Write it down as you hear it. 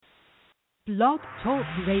Blog Talk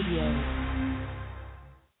Radio.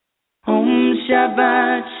 Om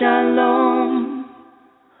Shabbat Shalom,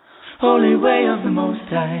 Holy Way of the Most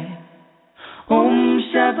High. Om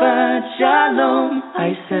Shabbat Shalom,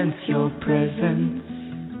 I sense your presence.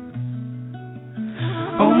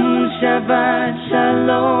 Om Shabbat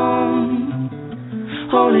Shalom,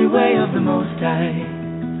 Holy Way of the Most High.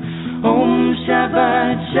 Om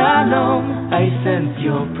Shabbat Shalom, I sense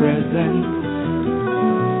your presence.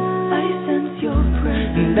 I sense your presence.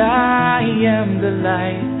 And I am the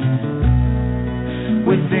light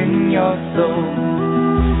within your soul.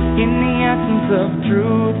 In the essence of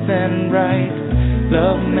truth and right,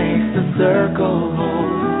 love makes the circle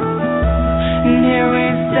whole. And here we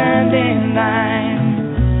stand in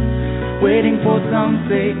line, waiting for some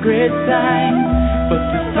sacred sign. But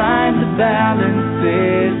to find the balance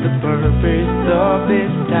is the purpose of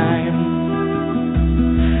this time.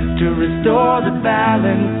 To restore the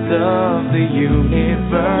balance of the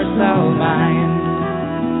universal mind.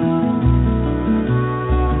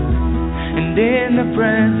 And in the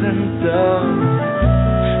presence of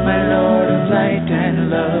my Lord of light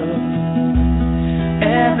and love,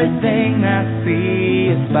 everything I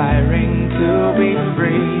see aspiring to be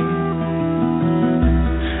free.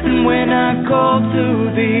 And when I call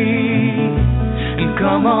to thee, and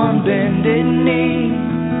come on bended knee,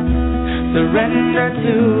 surrender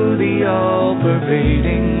to the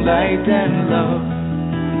all-pervading light and love.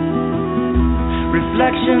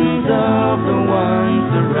 Reflections of the one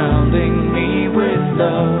surrounding me with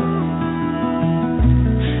love.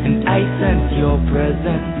 And I sense your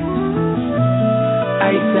presence.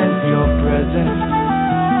 I sense your presence.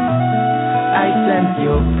 I sense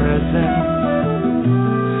your presence.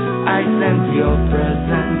 I sense your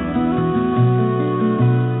presence.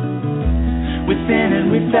 Within and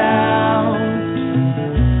without,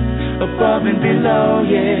 above and below,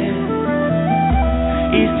 yeah.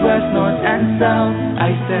 East, west, north and south,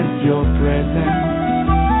 I sense your presence.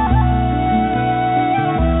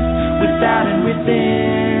 Without and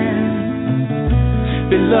within,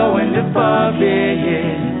 below and above,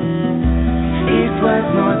 yeah. East, west,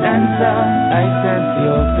 north and south, I sense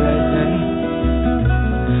your presence.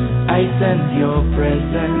 I sense your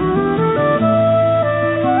presence.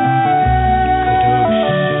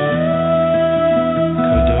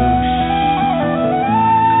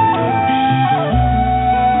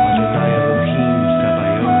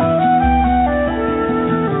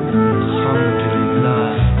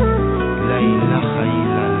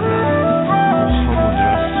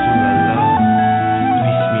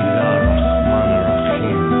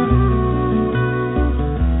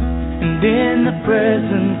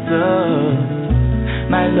 Presence of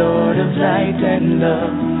my Lord of light and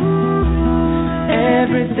love,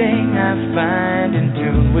 everything I find in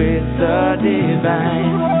tune with the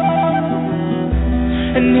divine.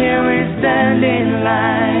 And here we stand in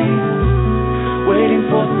line, waiting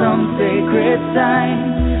for some sacred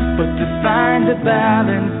sign. But to find the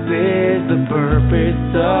balance is the purpose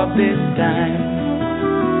of this time.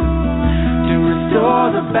 To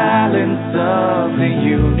restore the balance of the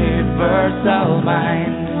universal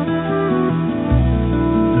mind.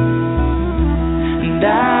 And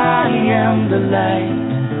I am the light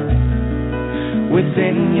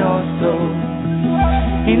within your soul.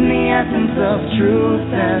 In the essence of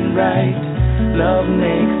truth and right, love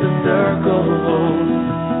makes the circle whole.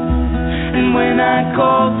 And when I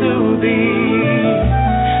call to thee,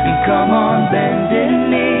 and come on bended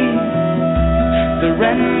knee,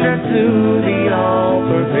 surrender to the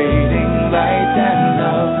all-pervading light and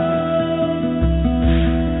love.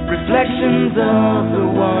 Reflections of the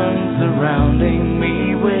one surrounding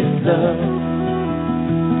me with love.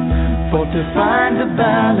 For to find the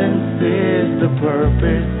balance is the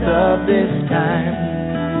purpose of this time.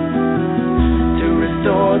 To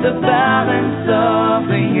restore the balance of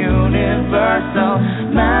the universal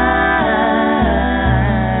mind.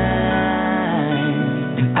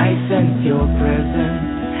 And I sense your presence.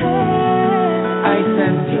 I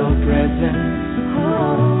sense your presence.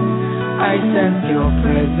 I sense your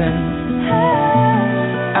presence.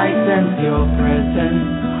 I sense your presence.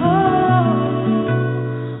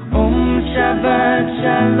 Om Shabbat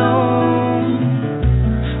Shalom,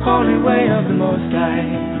 Holy Way of the Most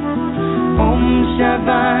High. Om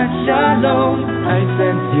Shabbat Shalom, I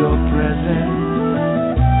sense your presence.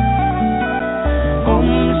 Om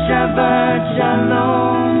Shabbat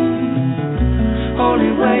Shalom,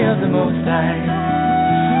 Holy Way of the Most High.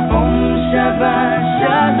 Om Shabbat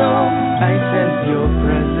Shalom, I sense your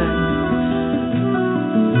presence.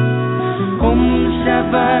 Om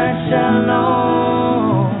Shabbat Shalom,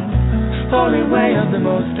 Holy Way of the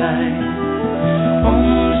Most High. Om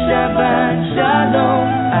Shabbat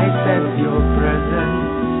I sense your presence.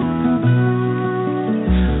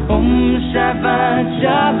 Shabbat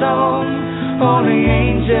Shalom, holy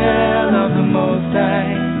angel of the Most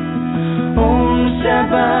High.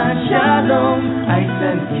 Shabbat Shalom, I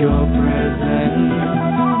sense your presence.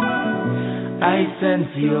 I sense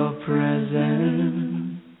your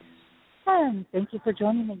presence. And thank you for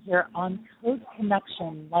joining me here on Code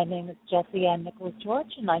Connection. My name is Jessie Ann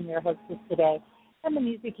Nicholas-George, and I'm your hostess today. And the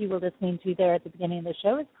music you were listening to there at the beginning of the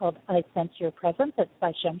show is called I Sense Your Presence. It's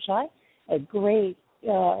by Shemshai, a great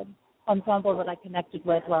ensemble that I connected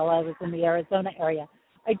with while I was in the Arizona area.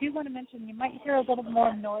 I do want to mention you might hear a little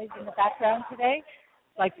more noise in the background today,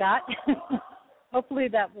 like that. Hopefully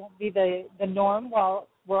that won't be the norm while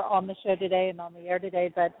we're on the show today and on the air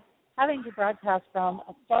today, but having to broadcast from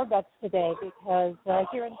a Starbucks today because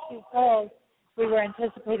here in Sioux Falls we were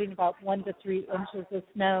anticipating about 1 to 3 inches of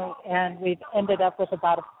snow, and we've ended up with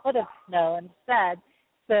about a foot of snow instead.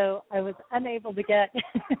 So I was unable to get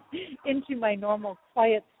into my normal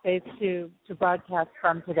quiet space to broadcast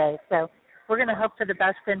from today. So we're going to hope for the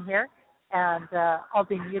best in here, and I'll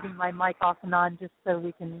be muting my mic off and on just so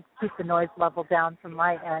we can keep the noise level down from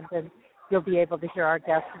my end, and you'll be able to hear our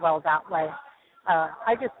guests well that way.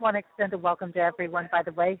 I just want to extend a welcome to everyone, by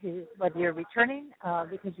the way, whether you're returning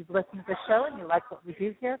because you've listened to the show and you like what we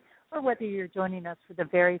do here, or whether you're joining us for the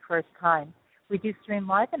very first time. We do stream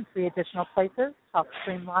live in 3 additional places: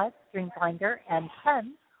 TalkStream Live, StreamFinder, and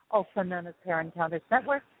Pen, also known as Pair Encounters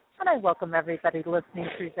Network, and I welcome everybody listening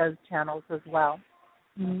through those channels as well.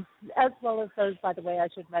 As well as those, by the way, I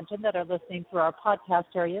should mention, that are listening through our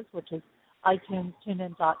podcast areas, which is iTunes,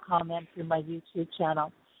 TuneIn.com, and through my YouTube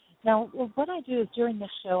channel. Now, what I do is during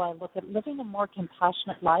this show, I look at living a more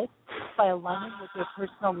compassionate life by aligning with your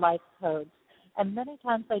personal life codes. And many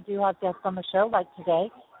times I do have guests on the show, like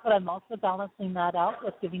today, but I'm also balancing that out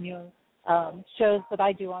with giving you shows that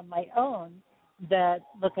I do on my own that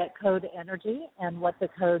look at code energy and what the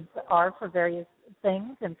codes are for various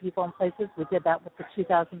things and people and places. We did that with the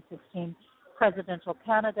 2016 presidential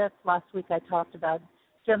candidates. Last week I talked about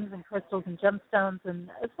gems and crystals and gemstones,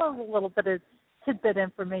 and as well as a little bit of tidbit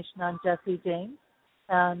information on Jesse James.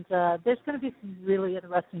 And there's going to be some really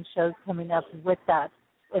interesting shows coming up with that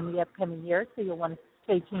in the upcoming year, so you'll want to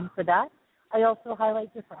stay tuned for that. I also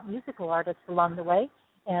highlight different musical artists along the way,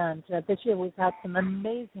 and this year we've had some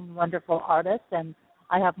amazing, wonderful artists, and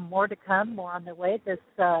I have more to come, more on the way. This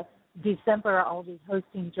December I'll be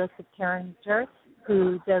hosting Joseph Carringer,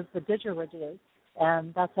 who does the didgeridoo,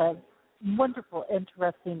 and that's a wonderful,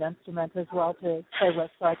 interesting instrument as well to play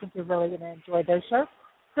with, so I think you're really going to enjoy those shows.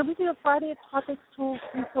 So we do a variety of topics, tools,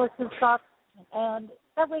 resources, thoughts, and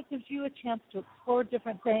that way it gives you a chance to explore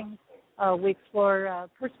different things. We explore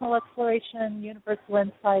personal exploration, universal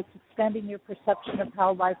insights, expanding your perception of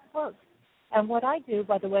how life works. And what I do,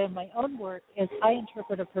 by the way, in my own work, is I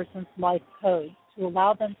interpret a person's life code to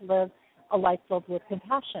allow them to live a life filled with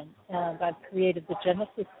compassion. And I've created the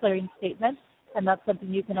Genesis Clearing Statement, and that's something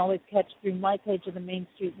you can always catch through my page of the Main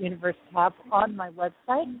Street Universe tab on my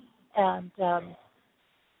website. And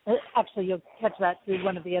actually, you'll catch that through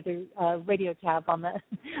one of the other radio tab on the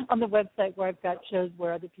website, where I've got shows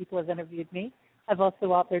where other people have interviewed me. I've also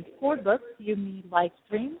authored 4 books: You Me Life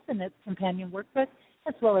Dreams and its companion workbook,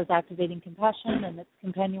 as well as Activating Compassion and its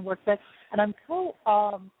companion workbook. And I'm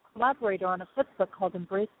collaborator on a 5th book called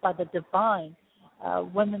Embraced by the Divine,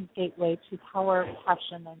 Women's Gateway to Power,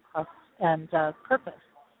 Passion, and Purpose.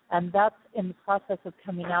 And that's in the process of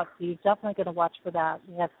coming out, so you're definitely going to watch for that.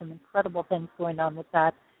 We have some incredible things going on with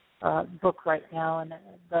that book right now, and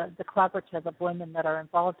the collaborative of women that are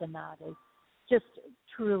involved in that is just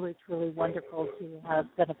truly, truly wonderful to have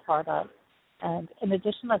been a part of. And in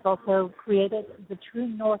addition, I've also created the True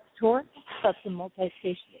North Tour. That's a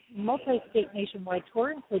multi-state nationwide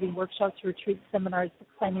tour, including workshops, retreats, seminars, book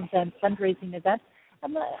signings, and fundraising events.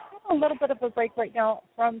 I'm having a little bit of a break right now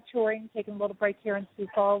from touring, taking a little break here in Sioux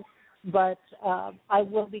Falls, but I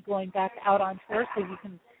will be going back out on tour, so you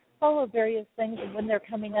can follow various things and when they're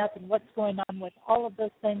coming up and what's going on with all of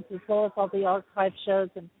those things, as well as all the archive shows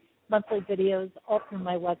and monthly videos, all through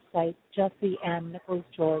my website, Jessie Ann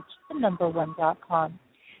Nicholas-George, #1.com.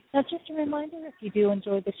 Now, just a reminder, if you do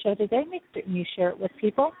enjoy the show today, make certain you share it with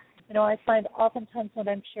people. You know, I find oftentimes when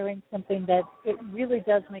I'm sharing something that it really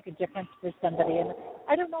does make a difference for somebody, and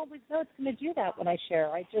I don't always know it's going to do that when I share.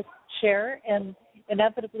 I just share, and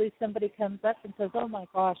inevitably somebody comes up and says, oh, my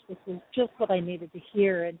gosh, this is just what I needed to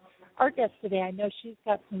hear. And our guest today, I know she's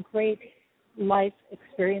got some great life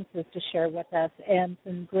experiences to share with us and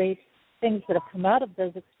some great things that have come out of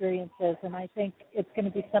those experiences, and I think it's going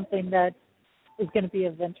to be something that is going to be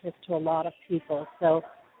of interest to a lot of people. So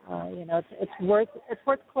It's worth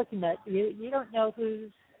clicking it. You don't know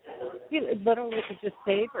you literally could just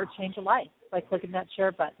save or change a life by clicking that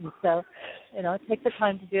share button. So, take the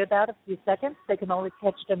time to do that a few seconds. They can always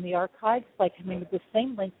catch it in the archives by coming to the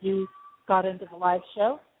same link you got into the live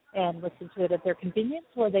show and listen to it at their convenience,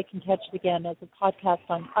 or they can catch it again as a podcast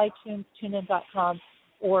on iTunes, TuneIn.com,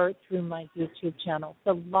 or through my YouTube channel.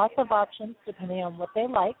 So lots of options depending on what they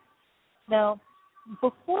like. Now,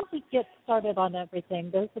 before we get started on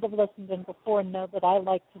everything, those that have listened in before know that I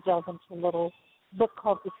like to delve into a little book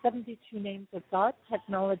called The 72 Names of God,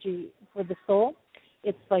 Technology for the Soul.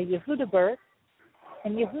 It's by Yehuda Berg,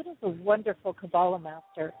 and Yehuda's a wonderful Kabbalah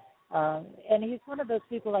master, and he's one of those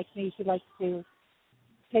people like me who likes to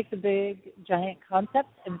take the big, giant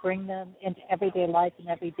concepts and bring them into everyday life and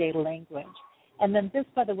everyday language. And then this,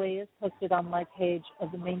 by the way, is posted on my page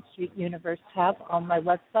of the Main Street Universe tab on my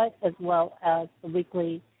website, as well as the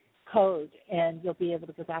weekly code, and you'll be able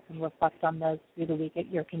to go back and reflect on those through the week at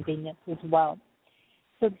your convenience as well.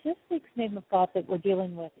 So this week's name of God that we're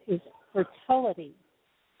dealing with is fertility,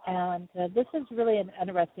 and this is really an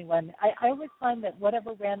interesting one. I always find that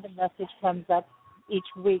whatever random message comes up each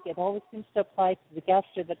week, it always seems to apply to the guest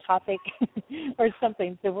or the topic or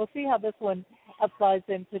something. So we'll see how this one applies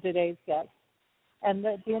into today's guest. And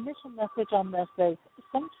the initial message on this is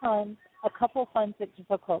sometimes a couple finds it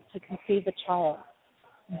difficult to conceive a child.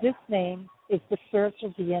 This name is the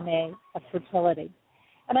spiritual DNA of fertility.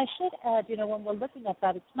 And I should add, when we're looking at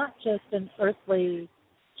that, it's not just an earthly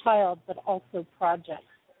child, but also projects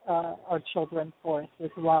our children for us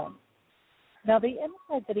as well. Now, the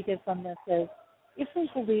insight that he gives on this is, if we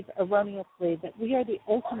believe erroneously that we are the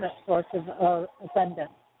ultimate source of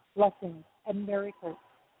abundance, blessings, and miracles,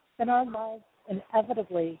 then our lives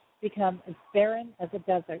inevitably become as barren as a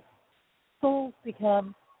desert. Souls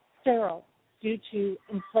become sterile due to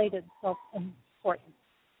inflated self-importance.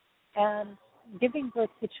 And giving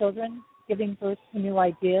birth to children, giving birth to new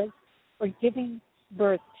ideas, or giving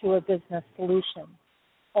birth to a business solution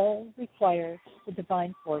all require the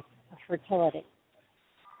divine force of fertility.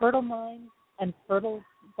 Fertile minds and fertile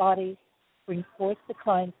bodies bring forth the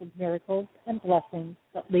kinds of miracles and blessings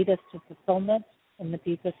that lead us to fulfillment in the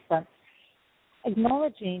deepest sense.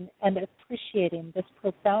 Acknowledging and appreciating this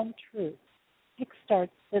profound truth kickstarts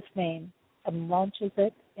this name and launches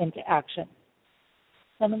it into action.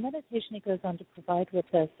 Now, the meditation he goes on to provide with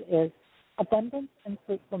this is abundance and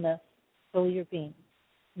fruitfulness fill your being.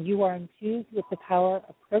 You are infused with the power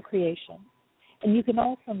of procreation, and you can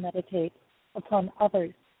also meditate upon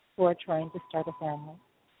others who are trying to start a family.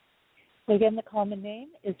 So again, the common name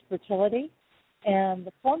is fertility, and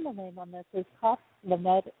the formal name on this is Kaf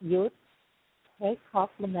Lamed Yud. Okay, Kaf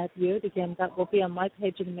Lamed Yud. Again, that will be on my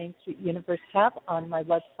page of the Main Street Universe tab on my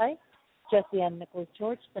website,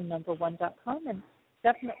 JessieAnnNicholsGeorge1.com, and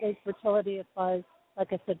definitely fertility applies,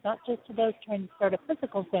 like I said, not just to those trying to start a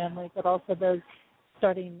physical family, but also those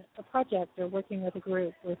starting a project or working with a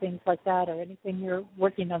group or things like that, or anything you're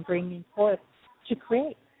working on bringing forth to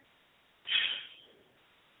create.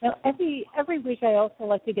 Now, every week I also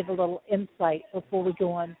like to give a little insight before we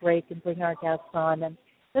go on break and bring our guests on, and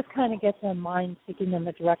this kind of gets our mind thinking in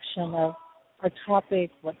the direction of our topic,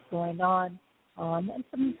 what's going on, and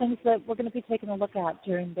some things that we're going to be taking a look at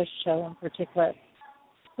during this show in particular.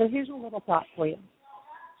 So here's a little thought for you.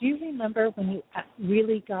 Do you remember when you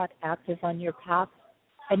really got active on your path?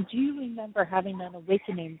 And do you remember having an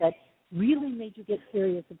awakening that really made you get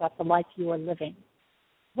serious about the life you are living?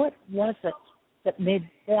 What was it that made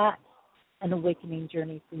that an awakening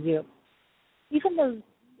journey for you? Even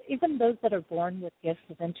those that are born with gifts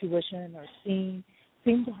of intuition or seeing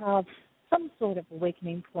seem to have some sort of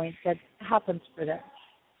awakening point that happens for them.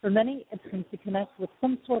 For many, it seems to connect with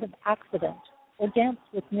some sort of accident or dance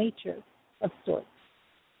with nature of sorts.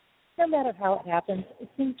 No matter how it happens, it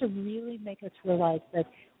seems to really make us realize that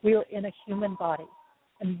we are in a human body,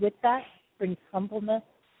 and with that brings humbleness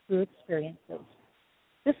through experiences.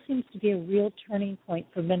 This seems to be a real turning point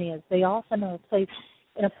for many, as they often are placed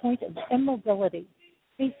in a point of immobility,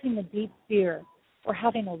 facing a deep fear, or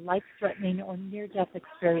having a life-threatening or near-death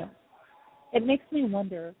experience. It makes me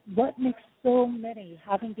wonder what makes so many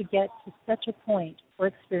having to get to such a point or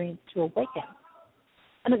experience to awaken.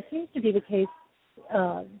 And it seems to be the case,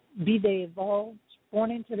 be they evolved,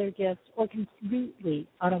 born into their gifts, or completely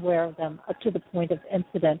unaware of them up to the point of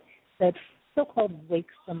incident that so-called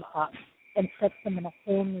wakes them up and sets them in a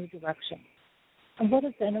whole new direction. And what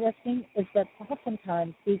is interesting is that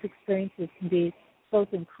oftentimes these experiences can be both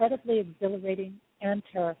incredibly exhilarating and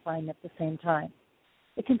terrifying at the same time.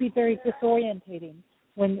 It can be very disorientating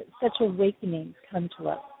when such awakenings come to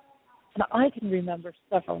us. And I can remember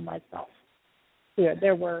several myself. clear.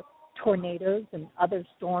 There were tornadoes and other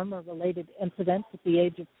storm or related incidents at the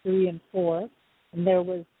age of 3 and 4, and there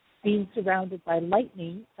was being surrounded by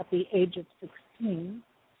lightning at the age of 16,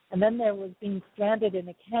 and then there was being stranded in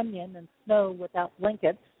a canyon in snow without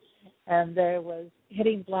blankets, and there was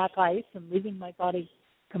hitting black ice and leaving my body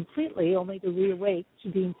completely, only to reawake to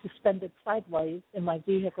being suspended sideways in my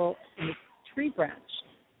vehicle in a tree branch.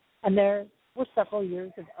 And there were several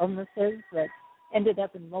years of illnesses that ended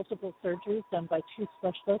up in multiple surgeries done by 2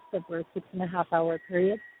 specialists over a 6.5-hour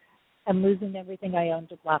period, and losing everything I owned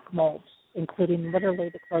to black mold, including literally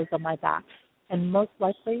the clothes on my back. And most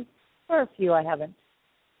likely, there are a few I haven't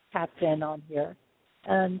tapped in on here.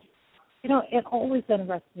 And, you know, it always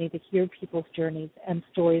interests me to hear people's journeys and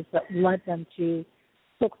stories that led them to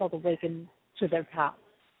so-called awaken to their path.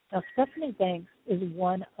 Now, Stephanie Banks is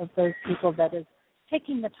one of those people that is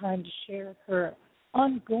taking the time to share her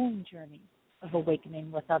ongoing journey of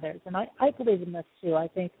awakening with others. And I believe in this too. I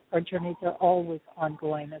think our journeys are always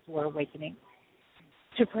ongoing as we're awakening.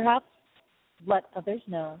 To perhaps let others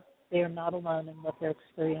know they are not alone in what they're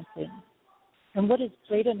experiencing. And what is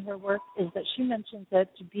great in her work is that she mentions it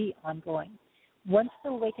to be ongoing. Once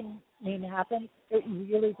the awakening happens, it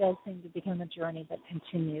really does seem to become a journey that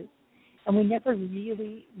continues. And we never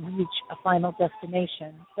really reach a final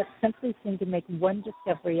destination, but simply seem to make one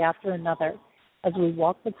discovery after another as we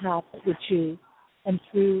walk the path that we choose and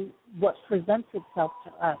through what presents itself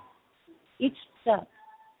to us. Each step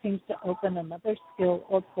seems to open another skill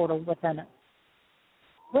or portal within us.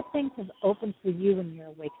 What things have opened for you in your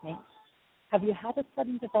awakening? Have you had a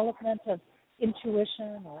sudden development of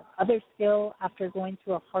intuition or other skill after going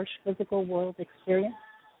through a harsh physical world experience?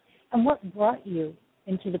 And what brought you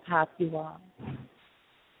into the path you are on?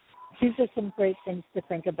 These are some great things to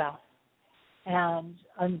think about. And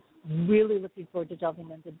I'm really looking forward to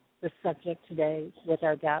delving into the subject today with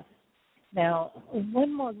our guests. Now,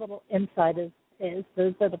 one more little insight is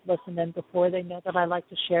those that have listened in before, they know that I like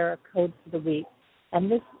to share a code for the week.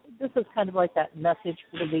 And this is kind of like that message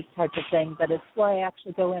for the week type of thing, but it's why I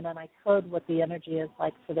actually go in and I code what the energy is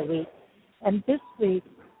like for the week. And this week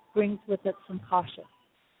brings with it some caution.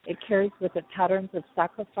 It carries with it patterns of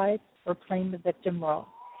sacrifice or playing the victim role.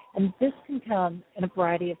 And this can come in a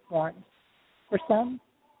variety of forms. For some,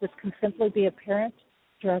 this can simply be apparent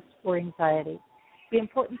stress or anxiety. The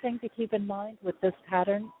important thing to keep in mind with this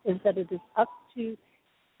pattern is that it is up to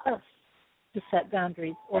us to set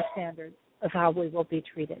boundaries or standards of how we will be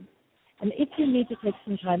treated. And if you need to take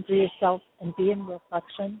some time for yourself and be in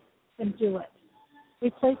reflection, then do it. We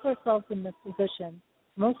place ourselves in this position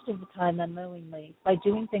most of the time unknowingly by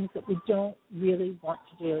doing things that we don't really want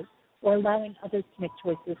to do or allowing others to make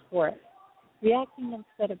choices for us, reacting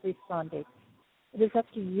instead of responding. It is up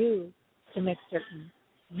to you to make certain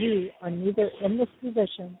you are neither in this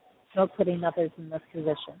position nor putting others in this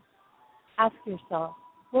position. Ask yourself,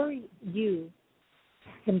 where you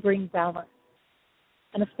can bring balance.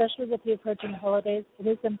 And especially with the approaching holidays, it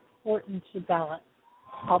is important to balance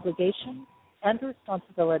obligations and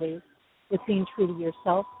responsibilities with being true to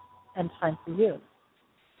yourself and time for you.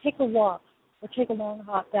 Take a walk or take a long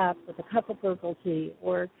hot bath with a cup of herbal tea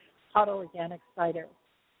or hot organic cider,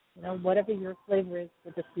 whatever your flavor is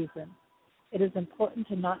for the season. It is important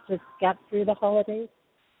to not just get through the holidays,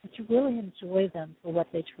 but to really enjoy them for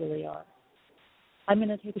what they truly are. I'm going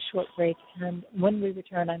to take a short break, and when we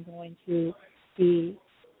return, I'm going to be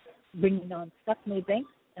bringing on Stephanie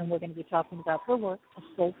Banks, and we're going to be talking about her work, A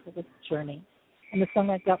Soulful Journey. And the song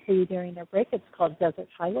I've got for you during our break, it's called Desert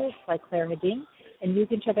Highway by Claire Hedin, and you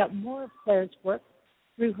can check out more of Claire's work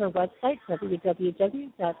through her website,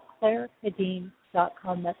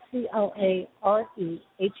 www.clairehedin.com. That's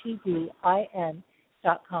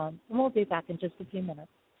CLAREHEDIN.com. And we'll be back in just a few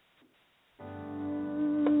minutes.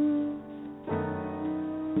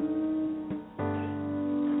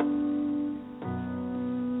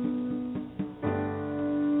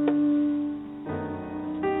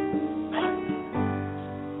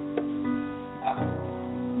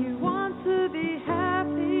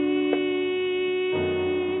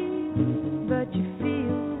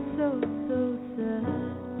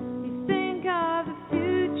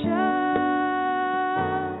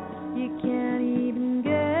 Can't even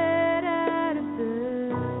get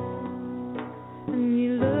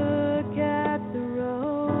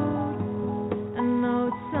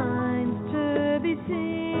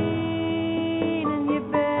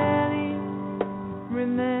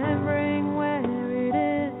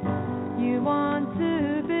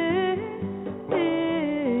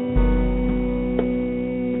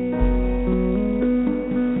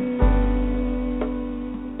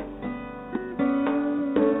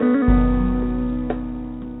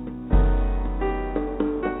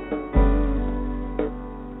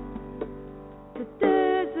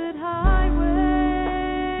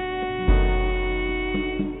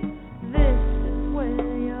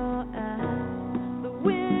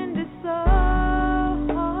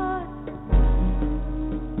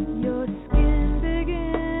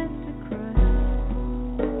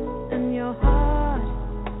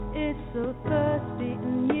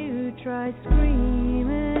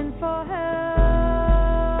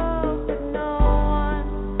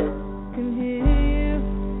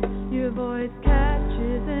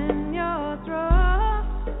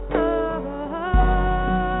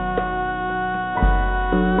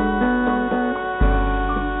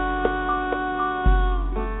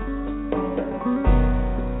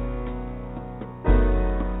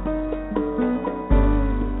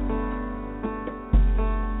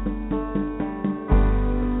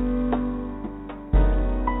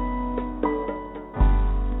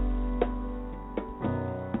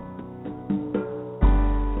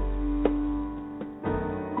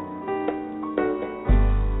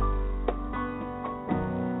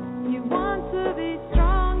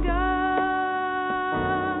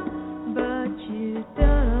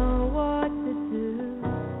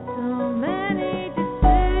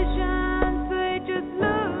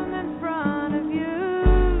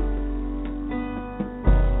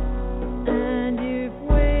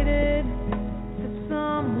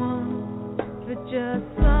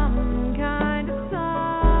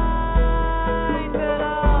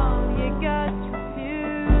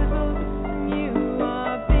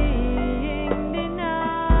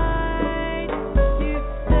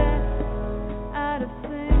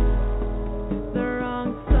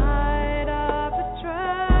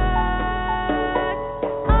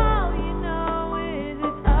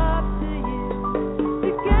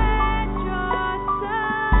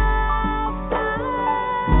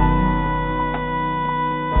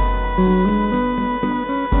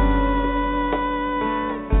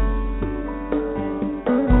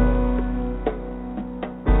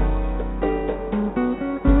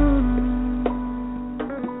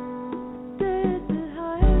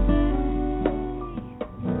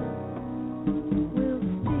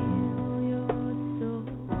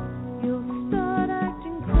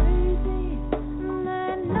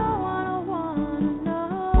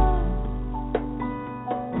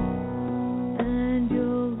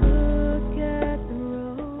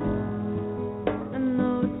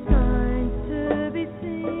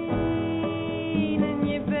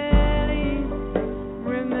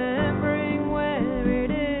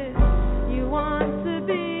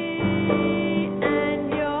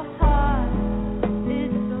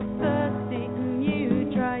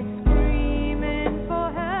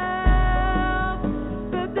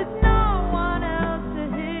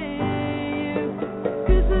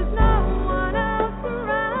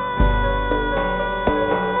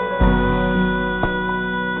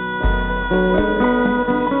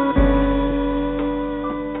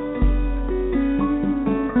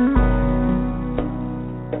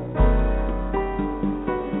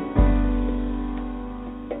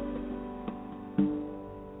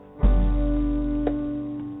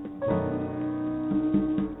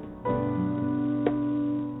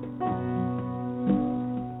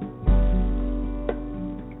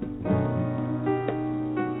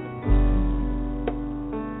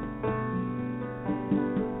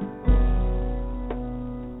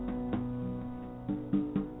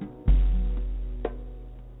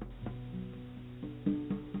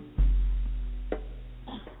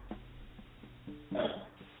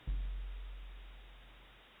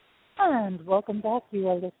And welcome back. You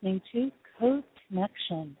are listening to Code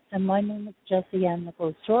Connection. And my name is Jessie Ann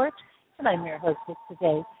Nichols-George, and I'm your hostess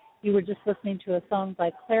today. You were just listening to a song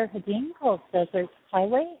by Claire Hedin called Desert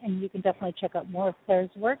Highway, and you can definitely check out more of Claire's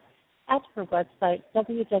work at her website,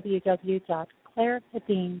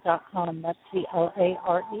 www.clairehedin.com. That's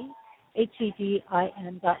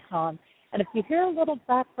CLAREHEDIN.com. And if you hear a little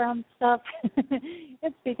background stuff,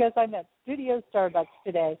 it's because I'm at Studio Starbucks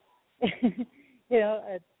today. You know,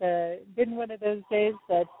 it's been one of those days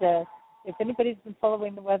that if anybody's been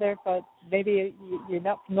following the weather, but maybe you're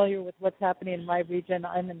not familiar with what's happening in my region,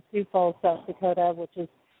 I'm in Sioux Falls, South Dakota, which is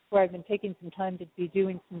where I've been taking some time to be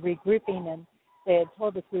doing some regrouping, and they had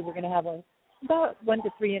told us we were going to have about 1 to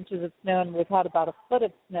 3 inches of snow, and we've had about a foot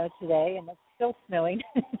of snow today, and it's still snowing.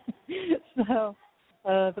 So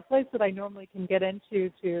the place that I normally can get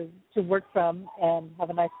into to work from and have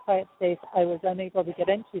a nice quiet space, I was unable to get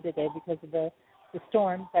into today because of the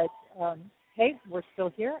storm. But hey, we're still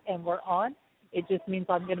here and we're on. It just means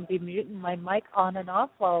I'm going to be muting my mic on and off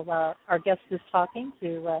while our guest is talking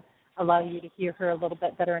to allow you to hear her a little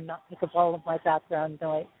bit better and not pick up all of my background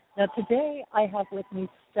noise. Now today I have with me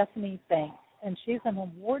Stephanie Banks, and she's an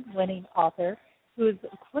award-winning author who is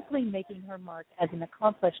quickly making her mark as an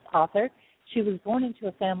accomplished author. She was born into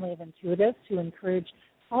a family of intuitives who encourage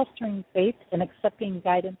fostering faith and accepting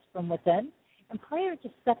guidance from within. And prior to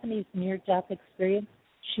Stephanie's near-death experience,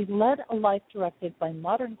 she led a life directed by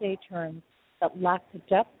modern-day terms that lacked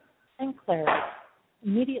depth and clarity.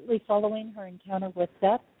 Immediately following her encounter with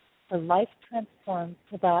death, her life transformed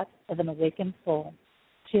to that of an awakened soul.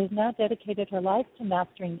 She has now dedicated her life to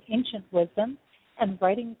mastering ancient wisdom and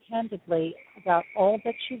writing candidly about all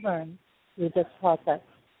that she learned through this process.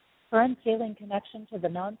 Her unfailing connection to the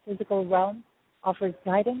non-physical realm offers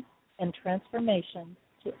guidance and transformation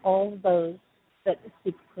to all those that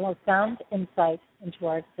seek profound insight into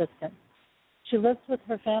our existence. She lives with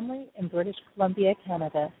her family in British Columbia,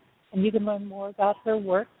 Canada, and you can learn more about her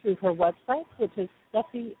work through her website, which is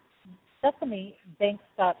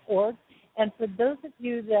stephaniebanks.org. And for those of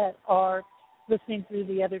you that are listening through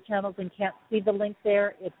the other channels and can't see the link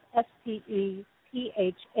there, it's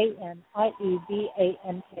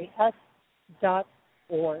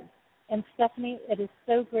STEPHANIEBANKS.org. And Stephanie, it is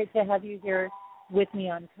so great to have you here with me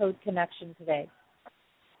on Code Connection today.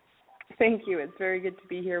 Thank you. It's very good to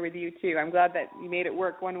be here with you too. I'm glad that you made it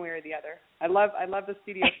work one way or the other. I love the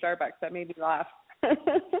Studio Starbucks. That made me laugh.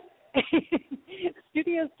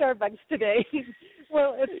 Studio Starbucks today.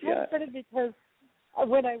 Well, it's kind of funny because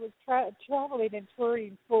when I was traveling and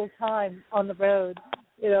touring full time on the road,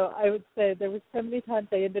 you know, I would say there were so many times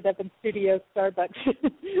I ended up in studio Starbucks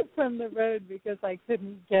from the road because I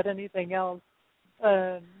couldn't get anything else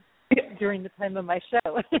during the time of my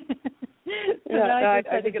show. I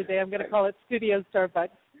decided today I'm going to call it Studio Starbucks.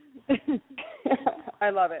 I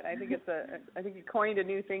love it. I think you coined a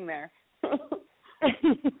new thing there.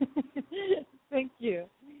 Thank you.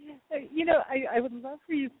 You know, I would love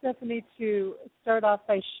for you, Stephanie, to start off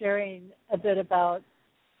by sharing a bit about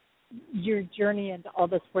your journey into all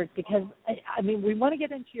this work, because, I mean, we want to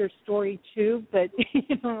get into your story too, but,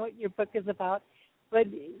 you know, what your book is about. But,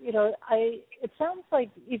 you know, it sounds like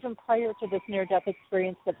even prior to this near-death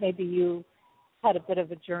experience that maybe you had a bit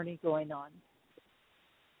of a journey going on.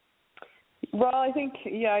 Well, I think,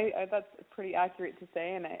 that's pretty accurate to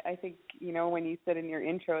say. And I think, you know, when you said in your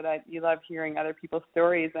intro that you love hearing other people's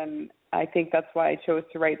stories, and I think that's why I chose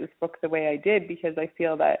to write this book the way I did, because I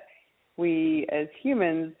feel that we as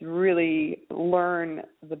humans really learn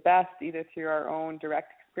the best either through our own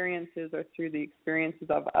direct experiences or through the experiences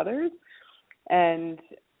of others. And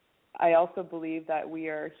I also believe that we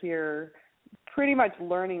are here pretty much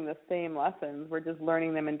learning the same lessons. We're just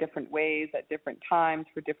learning them in different ways at different times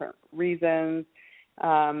for different reasons.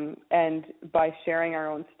 And by sharing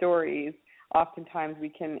our own stories, oftentimes we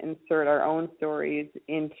can insert our own stories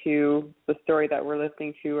into the story that we're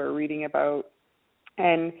listening to or reading about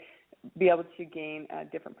and be able to gain a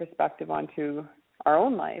different perspective onto our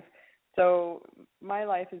own life. So my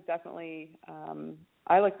life is definitely,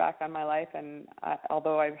 I look back on my life, and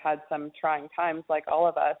although I've had some trying times like all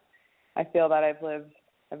of us, I feel that I've lived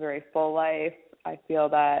a very full life. I feel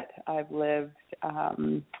that I've lived,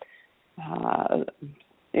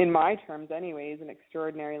 in my terms anyways, an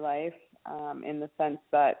extraordinary life, in the sense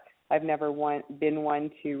that I've never been one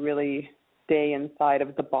to really stay inside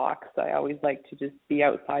of the box. I always like to just be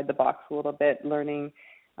outside the box a little bit, learning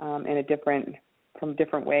from a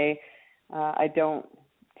different way. I don't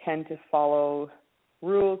tend to follow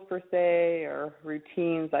rules per se or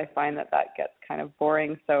routines. I find that gets kind of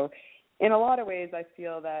boring. So in a lot of ways, I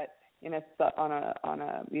feel that on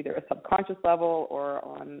a either a subconscious level or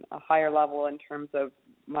on a higher level in terms of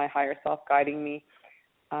my higher self guiding me,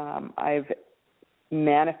 I've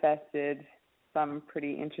manifested some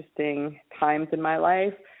pretty interesting times in my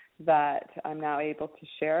life that I'm now able to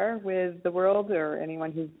share with the world or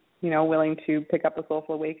anyone who's, you know, willing to pick up a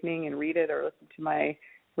Soulful Awakening and read it or listen to my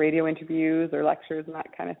radio interviews or lectures and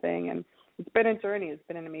that kind of thing. And it's been a journey. It's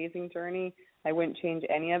been an amazing journey. I wouldn't change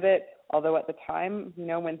any of it, although at the time, you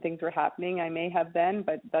know, when things were happening, I may have been,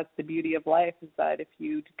 but that's the beauty of life, is that if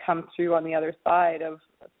you come through on the other side of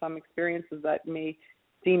some experiences that may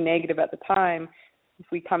seem negative at the time, if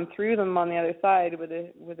we come through them on the other side with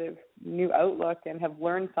a new outlook and have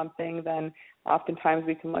learned something, then oftentimes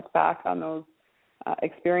we can look back on those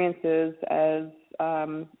experiences as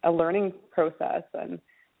a learning process and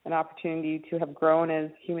an opportunity to have grown as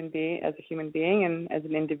a human being and as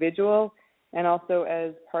an individual, and also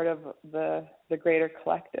as part of the greater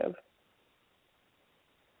collective.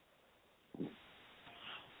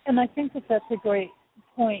 And I think that that's a great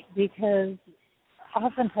point, because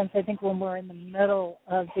oftentimes I think when we're in the middle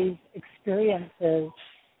of these experiences,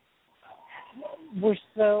 we're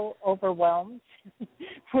so overwhelmed.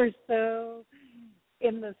 We're so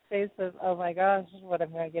in the space of, oh my gosh, what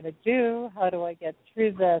am I going to do? How do I get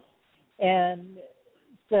through this? And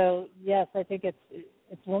so, yes, I think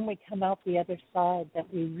it's when we come out the other side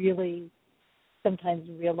that we really sometimes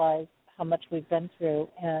realize how much we've been through.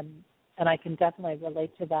 And I can definitely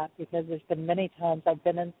relate to that, because there's been many times I've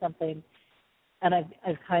been in something and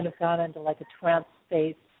I've kind of gone into like a trance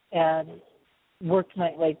space and worked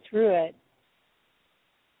my way through it.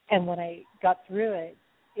 And when I got through it,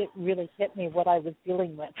 it really hit me what I was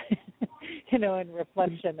dealing with, you know, in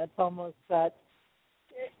reflection. It's almost that,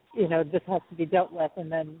 you know, this has to be dealt with.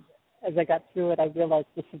 And then as I got through it, I realized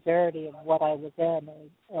the severity of what I was in,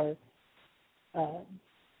 or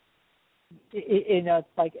you know,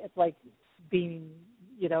 it's like being,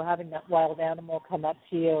 you know, having that wild animal come up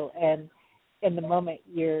to you, and in the moment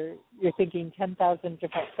you're thinking 10,000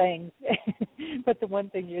 different things, but the one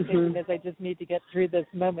thing you're thinking is, I just need to get through this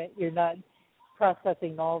moment. You're not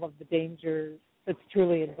processing all of the danger that's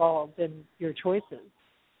truly involved in your choices.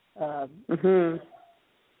 That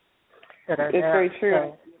are it's there. very true.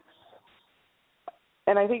 So,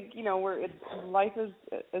 and I think, you know, life is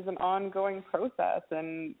an ongoing process,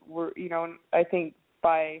 and we're, you know, I think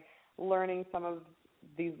by learning some of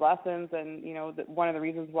these lessons, and, you know, one of the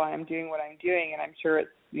reasons why I'm doing what I'm doing, and I'm sure it's,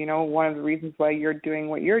 you know, one of the reasons why you're doing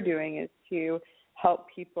what you're doing, is to help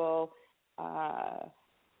people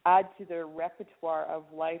add to their repertoire of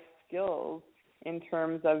life skills in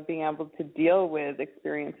terms of being able to deal with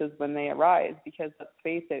experiences when they arise. Because let's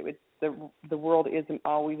face it, the world isn't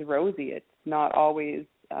always rosy. It's not always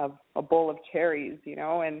a bowl of cherries,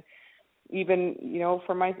 and even,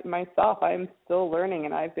 for myself, I'm still learning,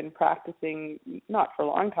 and I've been practicing, not for a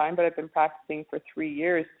long time, but I've been practicing for 3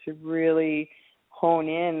 years to really hone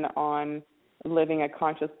in on living a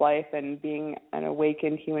conscious life and being an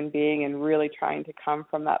awakened human being and really trying to come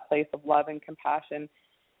from that place of love and compassion.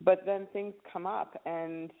 But then things come up,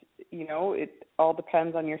 and, it all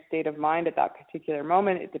depends on your state of mind at that particular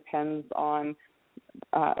moment. It depends on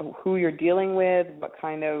who you're dealing with, what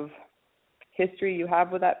kind of history you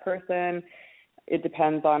have with that person. It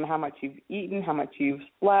depends on how much you've eaten, how much you've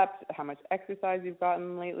slept, how much exercise you've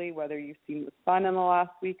gotten lately, whether you've seen the sun in the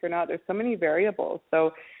last week or not. There's so many variables.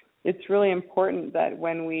 So it's really important that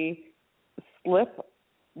when we slip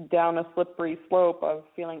down a slippery slope of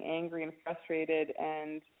feeling angry and frustrated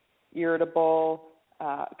and irritable,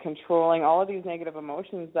 controlling, all of these negative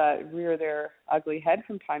emotions that rear their ugly head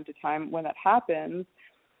from time to time, when that happens,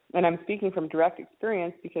 and I'm speaking from direct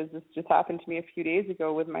experience because this just happened to me a few days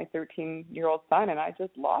ago with my 13-year-old son, and I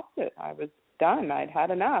just lost it. I was done. I'd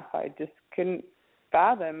had enough. I just couldn't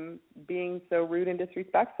fathom being so rude and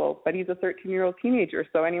disrespectful. But he's a 13-year-old teenager,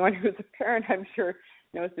 so anyone who's a parent, I'm sure,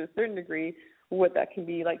 knows to a certain degree what that can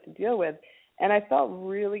be like to deal with. And I felt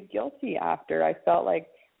really guilty after. I felt like,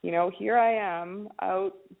 here I am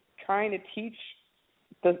out trying to teach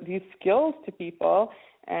these skills to people,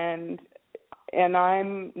 and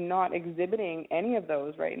I'm not exhibiting any of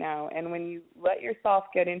those right now. And when you let yourself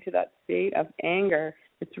get into that state of anger,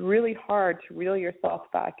 it's really hard to reel yourself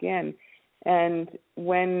back in. And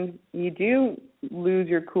when you do lose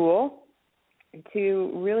your cool,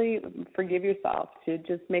 to really forgive yourself, to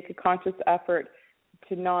just make a conscious effort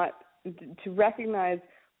to recognize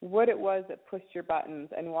what it was that pushed your buttons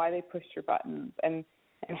and why they pushed your buttons, and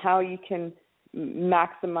how you can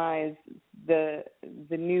maximize the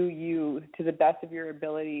new you to the best of your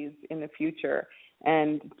abilities in the future,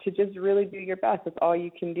 and to just really do your best. That's all you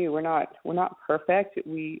can do. We're not perfect.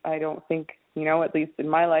 I don't think, at least in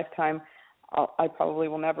my lifetime, I probably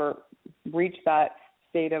will never reach that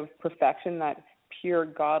state of perfection, that pure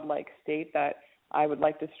godlike state that I would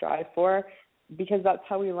like to strive for, because that's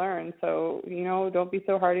how we learn. So, don't be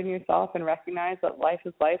so hard on yourself, and recognize that life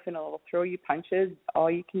is life and it'll throw you punches. All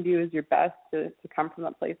you can do is your best to come from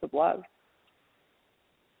that place of love.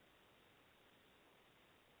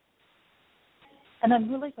 And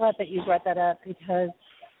I'm really glad that you brought that up, because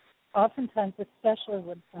oftentimes, especially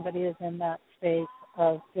when somebody is in that space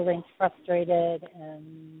of feeling frustrated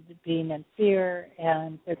and being in fear,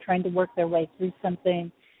 and they're trying to work their way through something,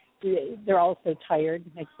 they're also tired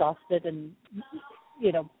and exhausted and,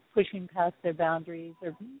 pushing past their boundaries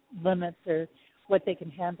or limits or what they can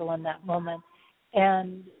handle in that moment.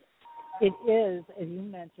 And it is, as you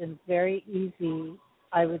mentioned, very easy,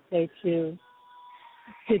 I would say, to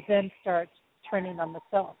then start turning on the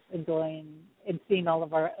self and going and seeing all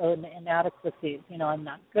of our own inadequacies. I'm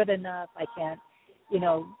not good enough. I can't,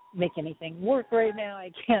 make anything work right now.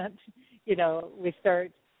 I can't, we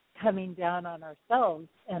start coming down on ourselves,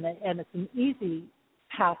 and it's an easy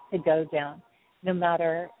path to go down, no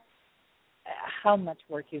matter how much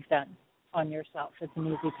work you've done on yourself. It's an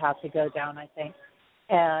easy path to go down, I think.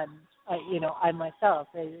 And, I myself,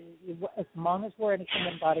 as long as we're in a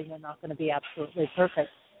human body, we're not going to be absolutely perfect.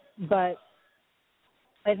 But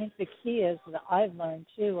I think the key is that I've learned,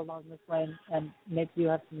 too, along this way, and maybe you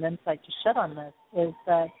have some insight to shed on this, is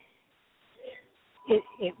that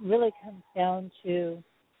it really comes down to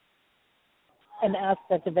an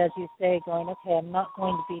aspect of, as you say, going, okay, I'm not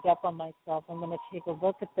going to beat up on myself. I'm going to take a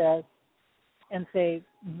look at this and say,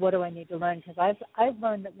 what do I need to learn? Because I've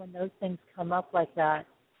learned that when those things come up like that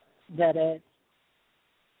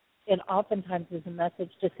it oftentimes is a message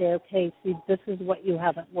to say, okay, see, this is what you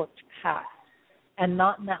haven't worked past. And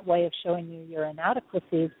not in that way of showing you your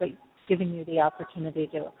inadequacies, but giving you the opportunity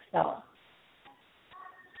to excel.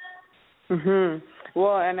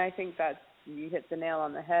 Well, and I think you hit the nail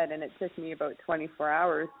on the head, and it took me about 24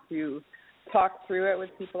 hours to talk through it with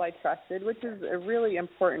people I trusted, which is a really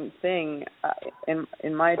important thing,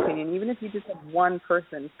 in my opinion. Even if you just have one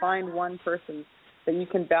person, find one person that you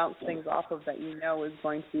can bounce things off of, that is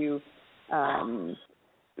going to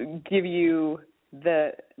give you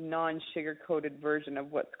the non-sugar-coated version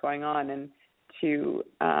of what's going on, and to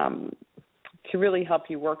really help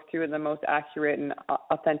you work through it in the most accurate and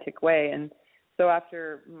authentic way. And so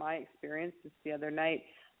after my experience just the other night,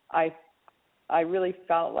 I really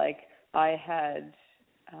felt like I had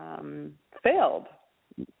failed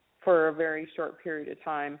for a very short period of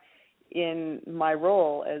time in my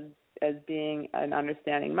role as being an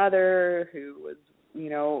understanding mother who was,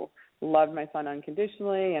 loved my son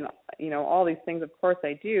unconditionally and, all these things, of course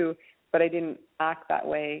I do, but I didn't act that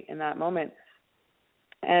way in that moment.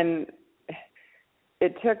 And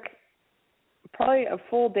it took probably a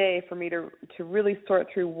full day for me to really sort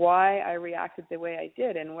through why I reacted the way I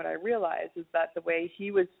did. And what I realized is that the way he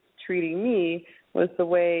was treating me was the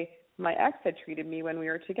way my ex had treated me when we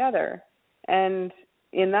were together. And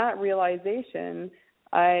in that realization,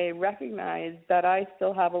 I recognized that I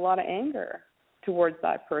still have a lot of anger towards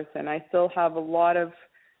that person. I still have a lot of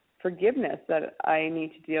forgiveness that I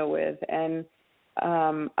need to deal with. And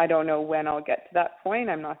I don't know when I'll get to that point.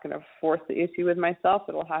 I'm not going to force the issue with myself.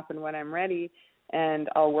 It'll happen when I'm ready, and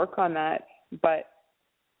I'll work on that. But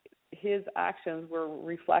his actions were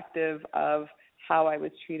reflective of how I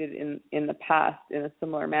was treated in the past in a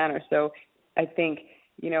similar manner. So I think,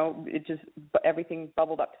 it just, everything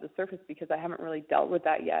bubbled up to the surface because I haven't really dealt with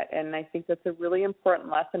that yet. And I think that's a really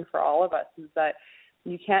important lesson for all of us, is that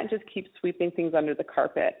you can't just keep sweeping things under the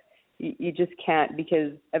carpet. You just can't,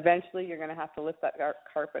 because eventually you're going to have to lift that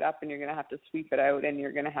carpet up and you're going to have to sweep it out, and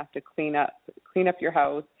you're going to have to clean up your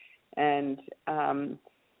house and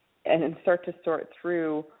then start to sort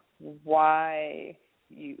through why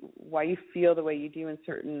you feel the way you do in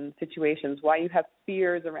certain situations, why you have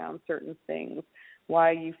fears around certain things,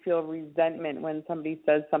 why you feel resentment when somebody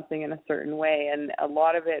says something in a certain way. And a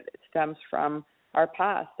lot of it stems from our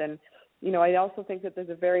past. And, I also think that there's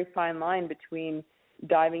a very fine line between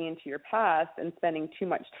diving into your past and spending too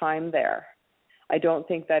much time there. I don't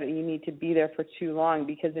think that you need to be there for too long,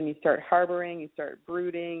 because then you start harboring, you start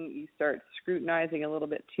brooding, you start scrutinizing a little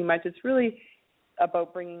bit too much. It's really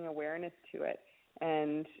about bringing awareness to it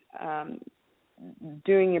and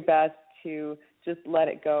doing your best to just let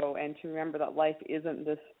it go, and to remember that life isn't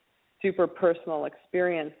this super personal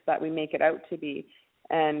experience that we make it out to be.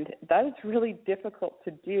 And that is really difficult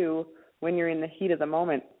to do when you're in the heat of the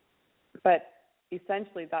moment. But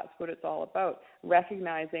essentially, that's what it's all about,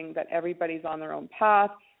 recognizing that everybody's on their own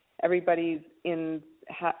path, everybody's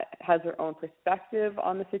has their own perspective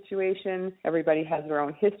on the situation, everybody has their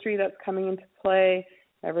own history that's coming into play,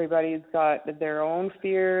 everybody's got their own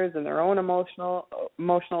fears and their own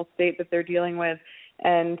emotional state that they're dealing with.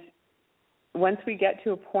 And once we get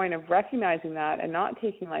to a point of recognizing that and not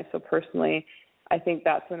taking life so personally, I think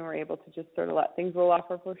that's when we're able to just sort of let things roll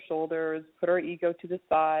off of our shoulders, put our ego to the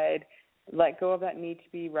side, let go of that need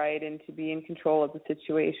to be right and to be in control of the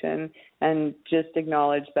situation, and just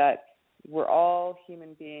acknowledge that we're all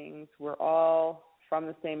human beings. We're all from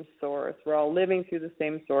the same source. We're all living through the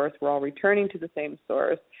same source. We're all returning to the same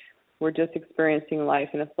source. We're just experiencing life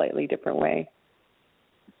in a slightly different way.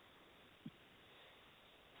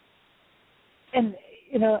 And,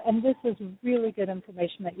 and this is really good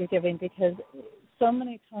information that you're giving, because so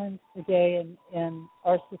many times today in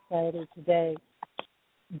our society today,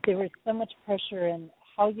 there is so much pressure in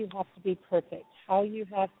how you have to be perfect, how you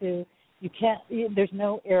can't, there's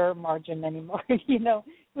no error margin anymore.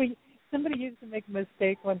 Somebody used to make a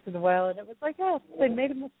mistake once in a while, and it was like, oh, they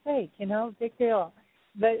made a mistake, big deal.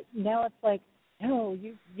 But now it's like, no,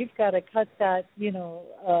 you've got to cut that,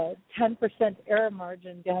 10% error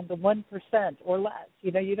margin down to 1% or less.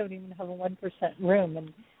 You don't even have a 1% room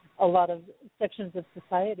in a lot of sections of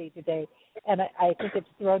society today. And I think it's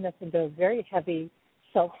thrown us into a very heavy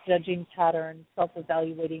self-judging pattern,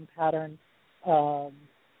 self-evaluating pattern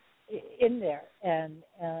in there. And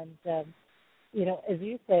as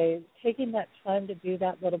you say, taking that time to do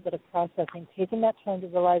that little bit of processing, taking that time to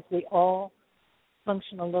realize we all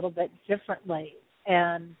function a little bit differently,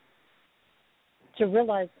 and to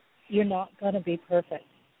realize you're not going to be perfect.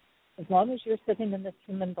 As long as you're sitting in this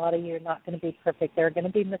human body, you're not going to be perfect. There are going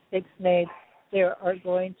to be mistakes made. There are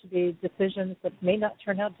going to be decisions that may not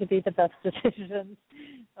turn out to be the best decisions.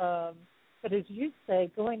 But as you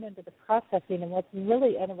say, going into the processing, and what's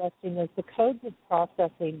really interesting is the codes of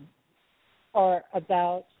processing are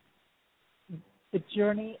about the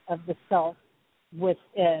journey of the self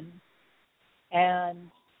within, and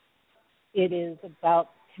it is about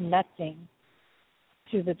connecting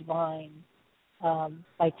to the divine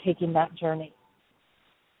by taking that journey.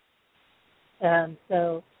 And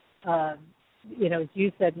so, as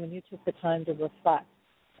you said, when you took the time to reflect,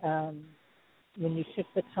 when you took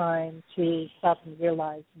the time to stop and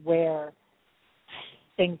realize where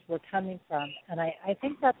things were coming from. And I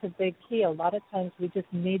think that's a big key. A lot of times we just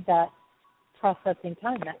need that processing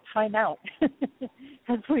time, that time out,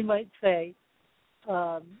 as we might say,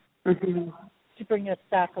 to bring us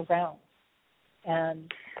back around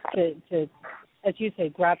and to as you say,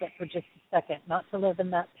 grab it for just a second, not to live in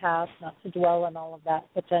that past, not to dwell on all of that,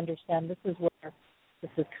 but to understand this is where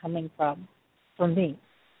this is coming from for me.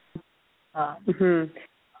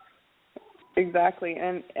 Exactly.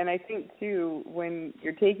 And I think, too, when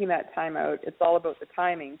you're taking that time out, it's all about the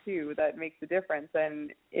timing, too, that makes a difference.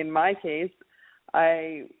 And in my case,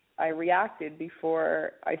 I reacted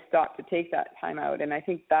before I stopped to take that time out. And I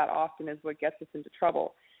think that often is what gets us into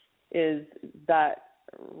trouble, is that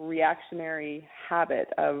reactionary habit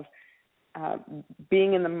of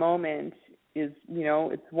being in the moment is,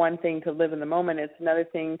 it's one thing to live in the moment. It's another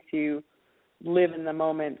thing to live in the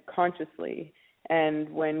moment consciously. And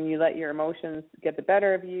when you let your emotions get the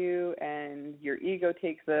better of you and your ego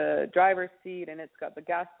takes the driver's seat and it's got the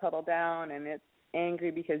gas pedal down and it's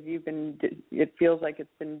angry because it feels like it's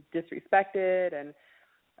been disrespected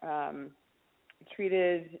and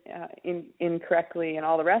treated incorrectly and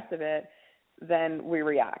all the rest of it, then we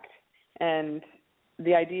react. And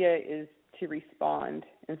the idea is to respond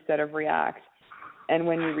instead of react. And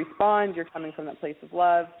when you respond, you're coming from that place of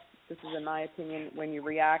love. This is in my opinion. When you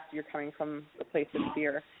react, you're coming from a place of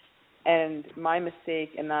fear. And my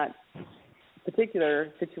mistake in that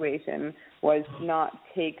particular situation was not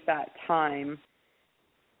take that time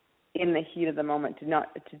in the heat of the moment to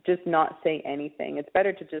just not say anything. It's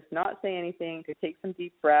better to just not say anything, to take some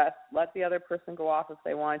deep breaths, let the other person go off if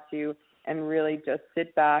they want to, and really just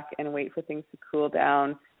sit back and wait for things to cool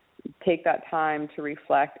down, take that time to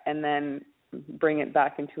reflect, and then bring it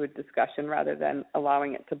back into a discussion rather than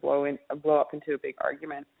allowing it to blow up into a big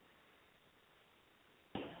argument.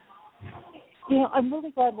 I'm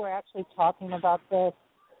really glad we're actually talking about this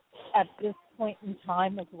at this point in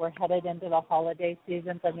time as we're headed into the holiday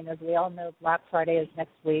seasons. I mean, as we all know, Black Friday is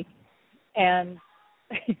next week. And,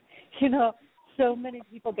 so many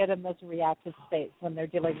people get in this reactive state when they're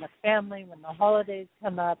dealing with family, when the holidays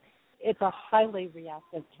come up. It's a highly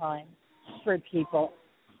reactive time for people.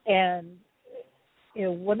 And,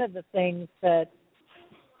 one of the things that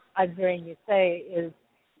I'm hearing you say is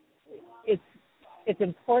it's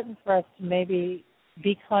important for us to maybe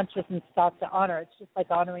be conscious and stop to honor. It's just like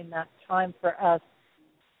honoring that time for us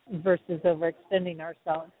versus overextending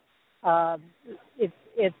ourselves.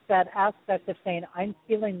 It's that aspect of saying, I'm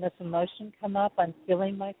feeling this emotion come up, I'm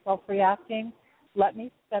feeling myself reacting. Let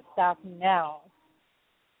me step back now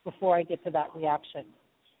before I get to that reaction.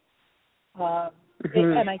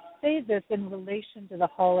 And I say this in relation to the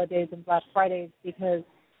holidays and Black Fridays because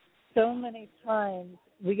so many times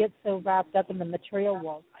we get so wrapped up in the material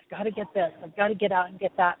world. I've got to get this. I've got to get out and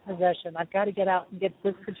get that possession. I've got to get out and get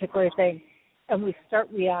this particular thing. And we start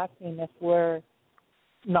reacting if we're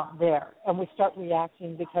not there. And we start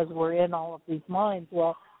reacting because we're in all of these minds.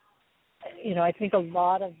 Well, I think a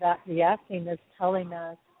lot of that reacting is telling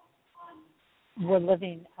us we're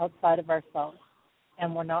living outside of ourselves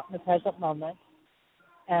and we're not in the present moment,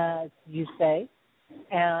 as you say.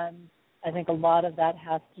 And I think a lot of that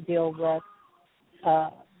has to deal with,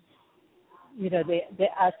 the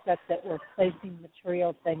aspect that we're placing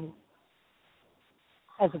material things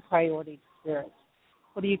as a priority to spirit.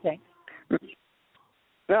 What do you think?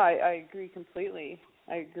 No, I agree completely.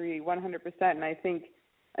 I agree 100%. And I think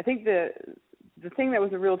the thing that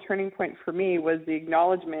was a real turning point for me was the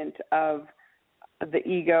acknowledgement of the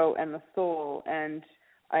ego and the soul. And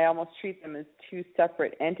I almost treat them as two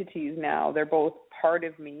separate entities now. They're both part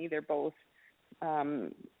of me. They're both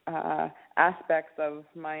aspects of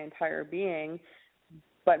my entire being.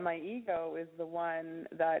 But my ego is the one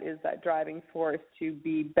that is that driving force to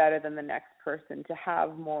be better than the next person, to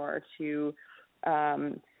have more, to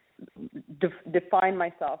define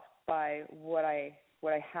myself by what I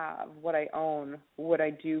have, what I own, what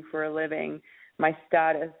I do for a living, my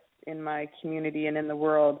status in my community and in the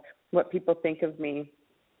world, what people think of me,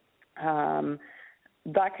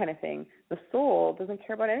 that kind of thing. The soul doesn't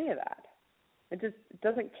care about any of that. It just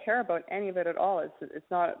doesn't care about any of it at all.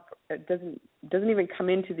 It doesn't even come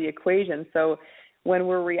into the equation. So when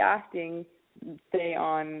we're reacting, say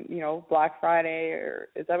on, Black Friday, or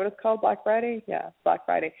is that what it's called, Black Friday? Yeah, Black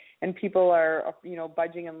Friday. And people are,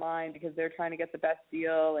 budging in line because they're trying to get the best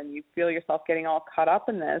deal, and you feel yourself getting all caught up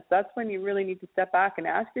in this. That's when you really need to step back and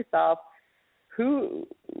ask yourself,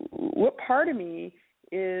 what part of me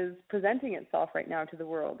is presenting itself right now to the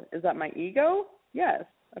world? Is that my ego? Yes,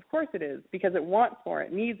 of course it is, because it wants more,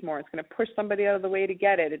 it needs more. It's going to push somebody out of the way to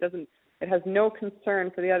get it. It has no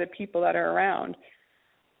concern for the other people that are around.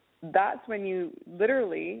 That's when you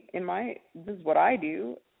literally, this is what I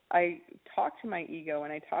do. I talk to my ego,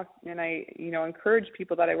 and I encourage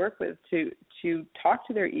people that I work with to talk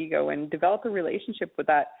to their ego and develop a relationship with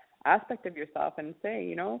that aspect of yourself, and say,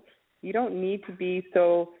 you don't need to be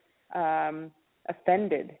so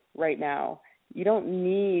offended right now. You don't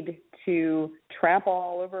need to trample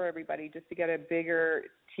all over everybody just to get a bigger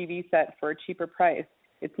TV set for a cheaper price.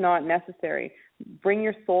 It's not necessary. Bring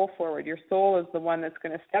your soul forward. Your soul is the one that's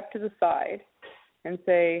going to step to the side and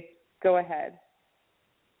say, go ahead.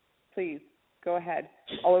 Please, go ahead.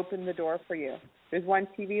 I'll open the door for you. There's one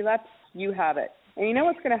TV left. You have it. And you know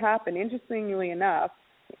what's going to happen? Interestingly enough,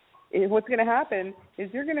 what's going to happen is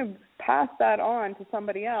you're going to pass that on to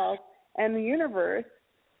somebody else, and the universe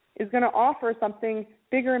is going to offer something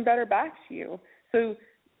bigger and better back to you. So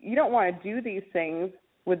you don't want to do these things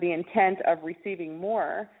with the intent of receiving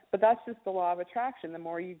more, but that's just the law of attraction. The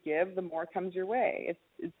more you give, the more comes your way.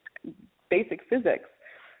 It's basic physics.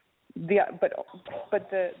 But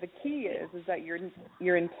the key is that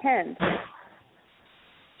your intent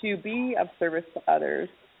to be of service to others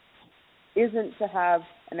isn't to have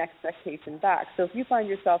an expectation back. So if you find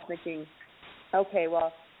yourself thinking, okay,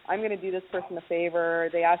 well, I'm going to do this person a favor.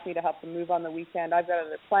 They asked me to help them move on the weekend. I've got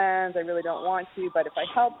other plans. I really don't want to. But if I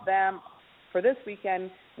help them for this weekend,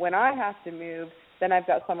 when I have to move, then I've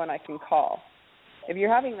got someone I can call. If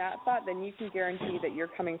you're having that thought, then you can guarantee that you're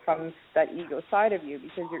coming from that ego side of you,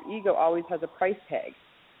 because your ego always has a price tag.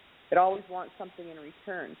 It always wants something in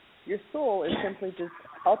return. Your soul is simply just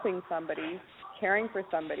helping somebody, caring for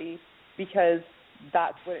somebody, because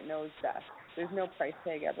that's what it knows best. There's no price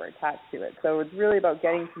tag ever attached to it. So it's really about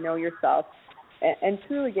getting to know yourself and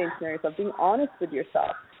truly getting to know yourself, being honest with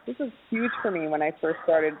yourself. This was huge for me when I first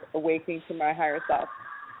started awakening to my higher self,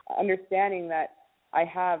 understanding that I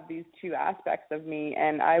have these two aspects of me,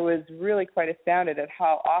 and I was really quite astounded at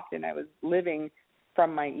how often I was living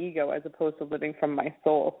from my ego as opposed to living from my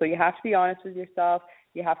soul. So you have to be honest with yourself.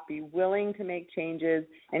 You have to be willing to make changes,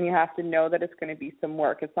 and you have to know that it's going to be some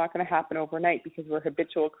work. It's not going to happen overnight because we're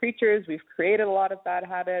habitual creatures. We've created a lot of bad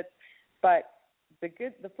habits, but the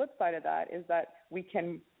flip side of that is that we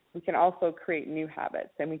can also create new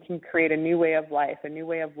habits, and we can create a new way of life, a new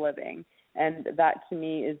way of living. And that to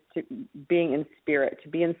me is being in spirit, to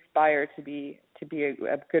be inspired to be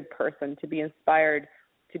a good person, to be inspired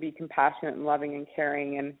to be compassionate and loving and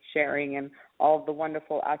caring and sharing and all of the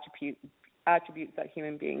wonderful attributes that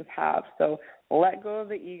human beings have. So let go of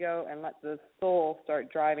the ego and let the soul start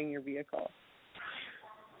driving your vehicle.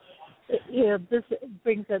 Yeah, this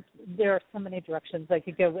brings up, there are so many directions I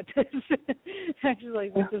could go with this, actually,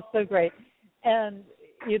 which is so great. And,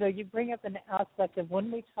 you bring up an aspect of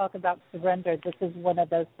when we talk about surrender, this is one of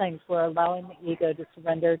those things. We're allowing the ego to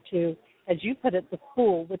surrender to, as you put it, the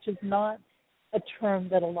fool, which is not a term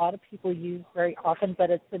that a lot of people use very often,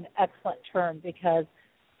 but it's an excellent term because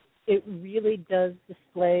it really does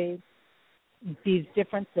display these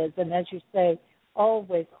differences. And as you say,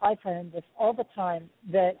 always, I find this all the time,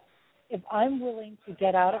 that if I'm willing to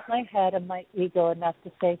get out of my head and my ego enough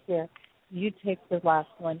to say, here, you take the last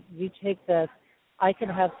one, you take this, I can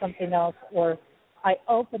have something else, or I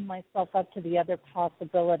open myself up to the other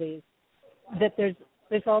possibilities, that there's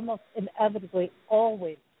almost inevitably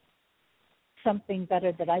always something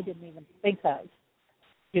better that I didn't even think of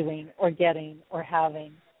doing or getting or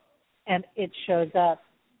having. And it shows up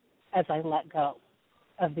as I let go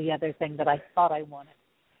of the other thing that I thought I wanted.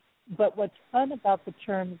 But what's fun about the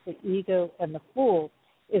terms the ego and the fool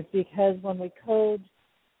is because when we code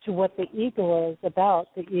to what the ego is about,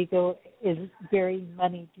 the ego is very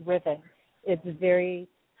money-driven. It's very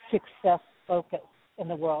success-focused in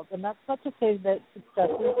the world. And that's not to say that success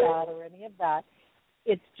is bad or any of that.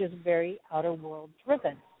 It's just very outer world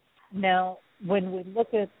driven. Now, when we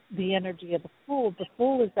look at the energy of the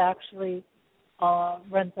fool is actually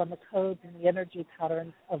runs on the codes and the energy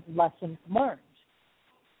patterns of lessons learned.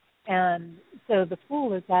 And so the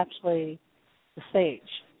fool is actually the sage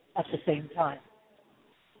at the same time.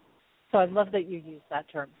 So I love that you use that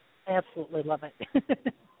term. I absolutely love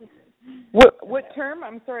it. What term?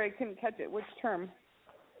 I'm sorry, I couldn't catch it. Which term?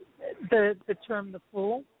 The term the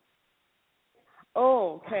fool.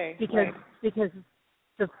 Oh, okay. Because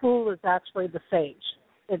the fool is actually the sage.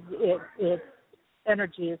 Its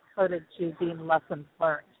energy is coded to being lessons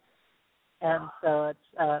learned, and so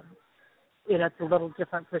it's it's a little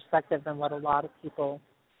different perspective than what a lot of people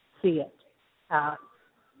see it at.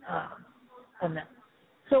 And then,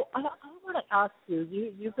 so I want to ask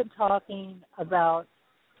you. You've been talking about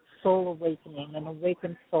soul awakening and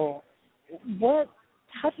awakened soul.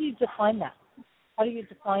 How do you define that? How do you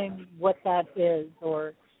define what that is,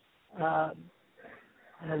 or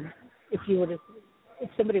if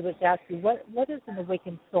somebody was to ask you what is an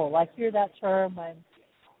awakened soul? I hear that term. I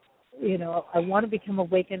want to become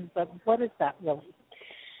awakened, but what is that really?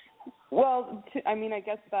 Well, I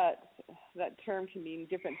guess that that term can mean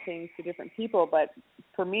different things to different people, but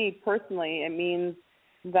for me personally, it means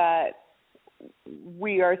that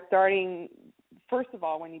we are starting, first of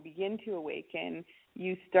all, when you begin to awaken,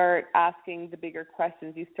 you start asking the bigger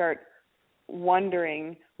questions. You start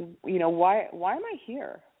wondering, why am I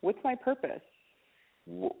here? What's my purpose?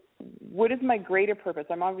 What is my greater purpose?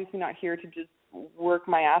 I'm obviously not here to just work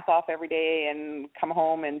my ass off every day and come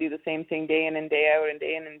home and do the same thing day in and day out and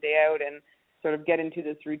day in and day out and sort of get into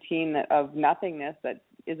this routine of nothingness that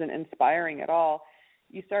isn't inspiring at all.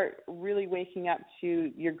 You start really waking up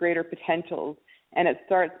to your greater potentials, and it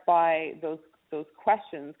starts by those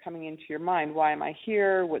questions coming into your mind. Why am I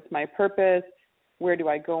here? What's my purpose? Where do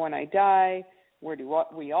I go when I die? Where do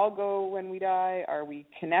we all go when we die? Are we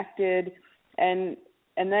connected? And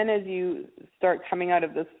then as you start coming out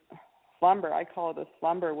of this slumber, I call it a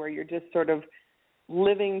slumber, where you're just sort of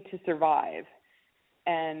living to survive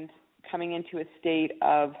and coming into a state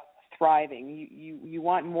of thriving. You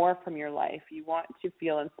want more from your life. You want to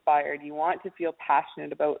feel inspired. You want to feel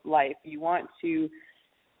passionate about life. You want to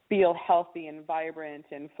feel healthy and vibrant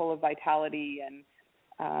and full of vitality,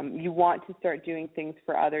 and you want to start doing things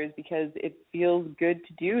for others because it feels good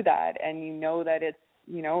to do that, and you know that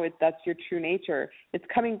that's your true nature. It's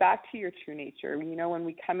coming back to your true nature. When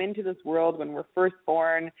we come into this world, when we're first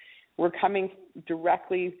born, we're coming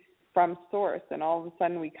directly from source, and all of a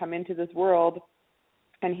sudden we come into this world,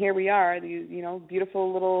 and here we are, these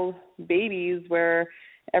beautiful little babies where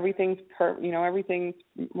everything's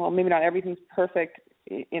maybe not everything's perfect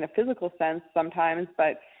in a physical sense sometimes,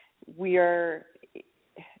 but we are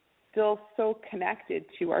still so connected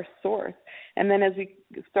to our source. And then as we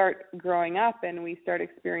start growing up and we start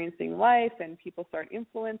experiencing life and people start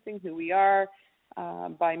influencing who we are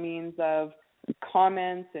by means of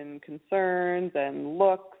comments and concerns and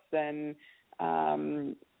looks and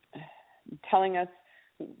telling us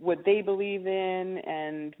what they believe in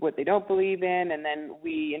and what they don't believe in, and then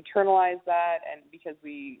we internalize that, and because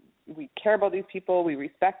we care about these people, we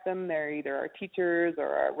respect them. They're either our teachers or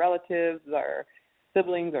our relatives, our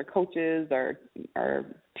siblings, our coaches, our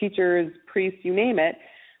teachers, priests, you name it.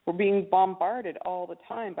 We're being bombarded all the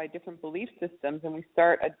time by different belief systems, and we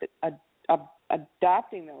start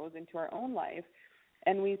adapting those into our own life,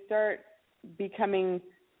 and we start becoming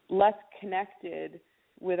less connected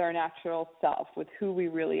with our natural self, with who we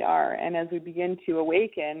really are. And as we begin to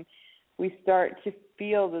awaken, we start to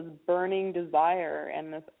feel this burning desire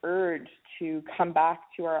and this urge to come back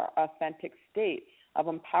to our authentic state of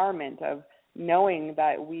empowerment, of knowing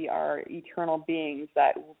that we are eternal beings,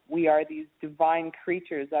 that we are these divine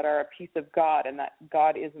creatures that are a piece of God, and that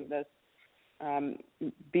God isn't this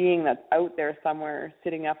being that's out there somewhere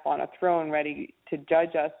sitting up on a throne ready to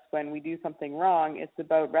judge us when we do something wrong. It's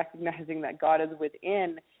about recognizing that God is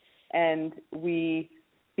within, and we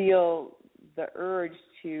feel the urge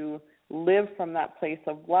to live from that place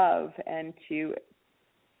of love and to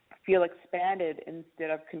feel expanded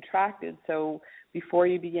instead of contracted. So before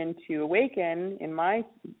you begin to awaken,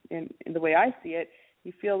 in the way I see it,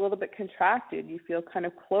 you feel a little bit contracted. You feel kind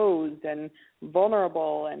of closed and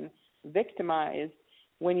vulnerable and victimized.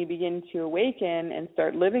 When you begin to awaken and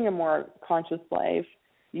start living a more conscious life,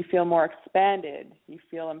 you feel more expanded, you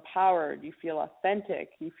feel empowered, you feel authentic,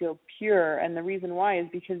 you feel pure. And the reason why is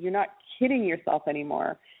because you're not kidding yourself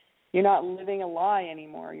anymore. You're not living a lie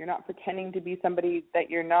anymore. You're not pretending to be somebody that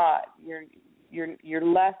you're not. You're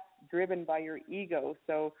less driven by your ego,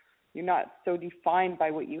 so you're not so defined by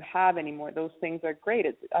what you have anymore. Those things are great.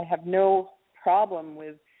 I have no problem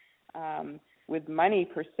with money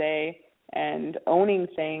per se, and owning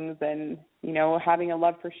things, and having a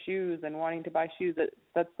love for shoes and wanting to buy shoes.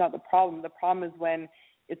 That's not the problem. The problem is when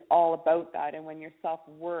it's all about that, and when your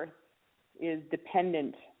self-worth is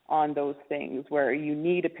dependent on those things, where you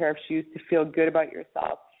need a pair of shoes to feel good about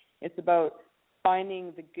yourself. It's about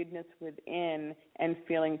finding the goodness within and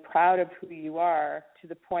feeling proud of who you are to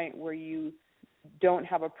the point where you don't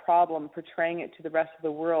have a problem portraying it to the rest of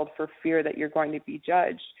the world for fear that you're going to be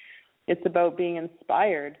judged. It's about being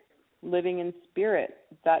inspired, living in spirit.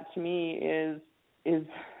 That to me is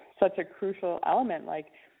such a crucial element. Like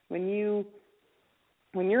when you're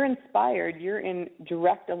inspired, you're in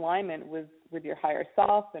direct alignment with your higher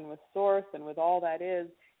self and with source and with all that is.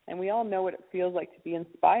 And we all know what it feels like to be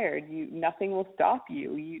inspired. Nothing will stop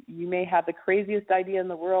you. You may have the craziest idea in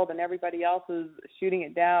the world and everybody else is shooting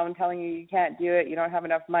it down, telling you can't do it, you don't have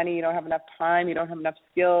enough money, you don't have enough time, you don't have enough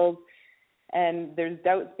skills, and there's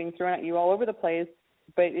doubts being thrown at you all over the place.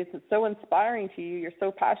 But it's so inspiring to you, you're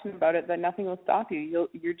so passionate about it that nothing will stop you.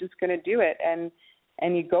 You're just going to do it, and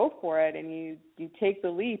you go for it, and you take the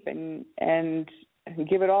leap, and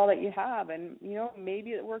give it all that you have. And, you know,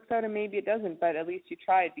 maybe it works out and maybe it doesn't, but at least you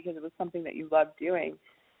tried because it was something that you loved doing.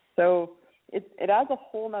 So it adds a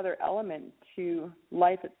whole nother element to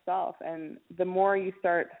life itself. And the more you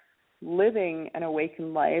start living an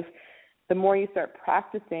awakened life, the more you start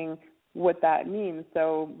practicing what that means.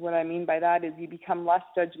 So what I mean by that is you become less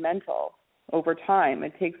judgmental over time.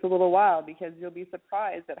 It takes a little while because you'll be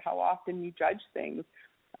surprised at how often you judge things.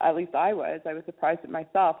 At least I was surprised at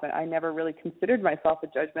myself, and I never really considered myself a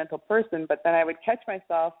judgmental person, but then I would catch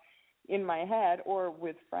myself in my head or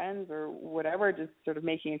with friends or whatever, just sort of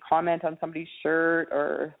making a comment on somebody's shirt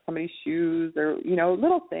or somebody's shoes or, you know,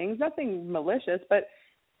 little things, nothing malicious, but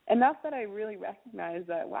enough that I really recognized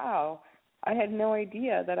that, wow, I had no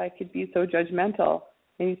idea that I could be so judgmental.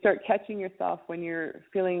 And you start catching yourself when you're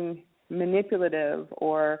feeling manipulative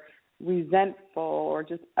or resentful or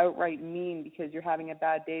just outright mean because you're having a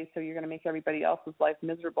bad day, so you're going to make everybody else's life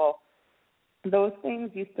miserable. Those things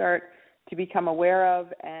you start to become aware of,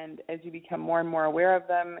 and as you become more and more aware of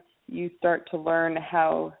them, you start to learn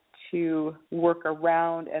how to work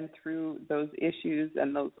around and through those issues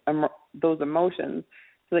and those emotions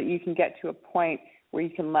so that you can get to a point where you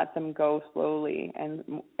can let them go slowly,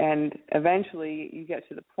 and eventually you get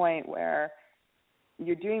to the point where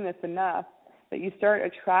you're doing this enough that you start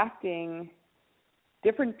attracting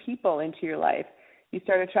different people into your life. You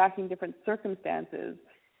start attracting different circumstances.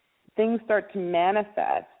 Things start to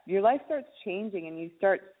manifest. Your life starts changing, and you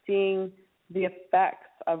start seeing the effects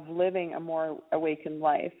of living a more awakened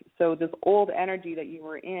life. So this old energy that you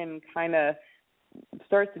were in kind of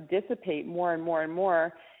starts to dissipate more and more and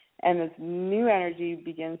more, and this new energy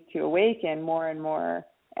begins to awaken more and more,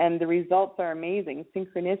 and the results are amazing.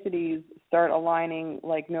 Synchronicities start aligning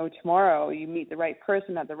like no tomorrow. You meet the right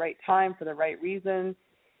person at the right time for the right reason,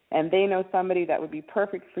 and they know somebody that would be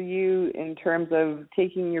perfect for you in terms of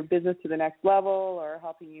taking your business to the next level or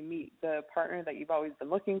helping you meet the partner that you've always been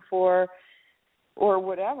looking for, or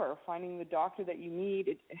whatever, finding the doctor that you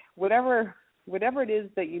need. Whatever it is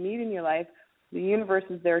that you need in your life, the universe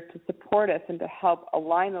is there to support us and to help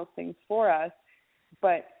align those things for us.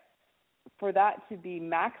 But for that to be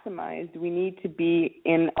maximized, we need to be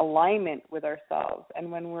in alignment with ourselves. And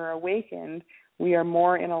when we're awakened, we are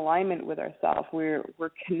more in alignment with ourselves. We're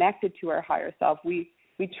connected to our higher self. We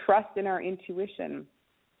trust in our intuition.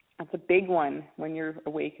 That's a big one when you're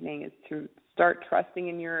awakening, is to start trusting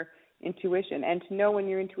in your intuition and to know when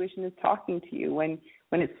your intuition is talking to you, when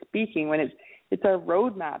it's speaking, when it's our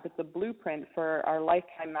roadmap. It's a blueprint for our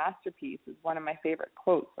lifetime masterpiece, is one of my favorite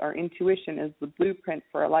quotes. Our intuition is the blueprint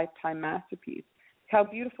for a lifetime masterpiece. How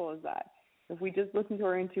beautiful is that? If we just listen to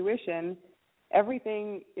our intuition,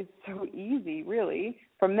 everything is so easy, really.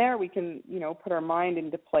 From there, we can, you know, put our mind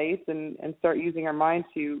into place and start using our mind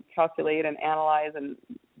to calculate and analyze and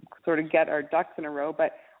sort of get our ducks in a row.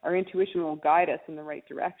 But our intuition will guide us in the right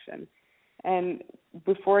direction. And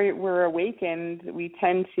before we're awakened, we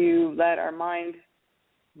tend to let our mind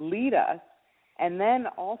lead us and then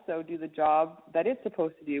also do the job that it's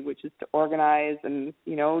supposed to do, which is to organize and,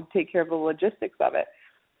 you know, take care of the logistics of it.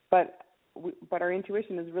 But our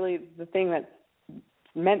intuition is really the thing that's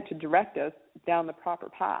meant to direct us down the proper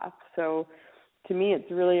path. So to me, it's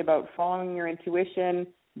really about following your intuition,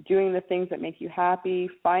 doing the things that make you happy,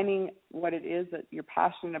 finding what it is that you're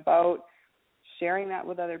passionate about, sharing that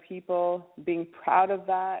with other people, being proud of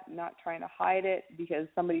that, not trying to hide it because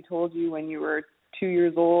somebody told you when you were 2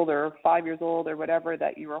 years old or 5 years old or whatever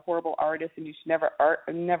that you were a horrible artist and you should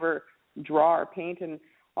never draw or paint. And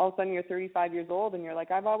all of a sudden you're 35 years old and you're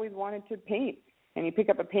like, I've always wanted to paint. And you pick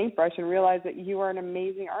up a paintbrush and realize that you are an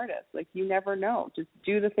amazing artist. Like, you never know. Just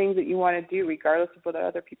do the things that you want to do regardless of what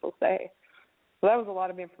other people say. So that was a lot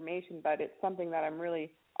of information, but it's something that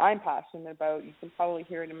I'm passionate about. You can probably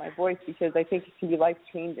hear it in my voice because I think it can be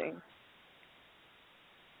life-changing.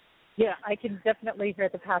 Yeah, I can definitely hear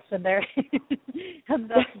the passion there, and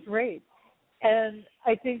that's great. And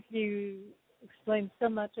I think you explained so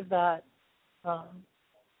much of that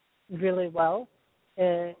really well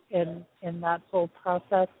in that whole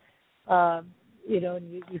process. You know,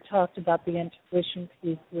 and you talked about the intuition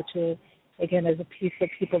piece, which is, again, is a piece that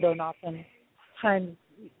people don't often times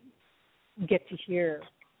get to hear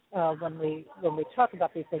when we talk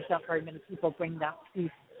about these things. Not very many people bring that piece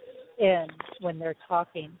in when they're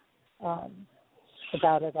talking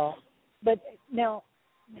about it all. But now,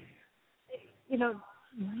 you know,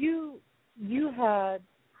 you had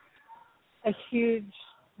a huge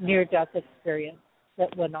near-death experience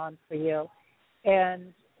that went on for you,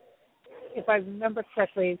 and if I remember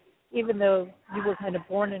correctly, even though you were kind of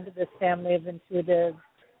born into this family of intuitive,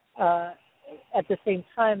 at the same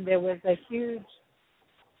time there was a huge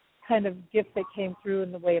kind of gift that came through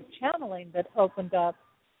in the way of channeling that opened up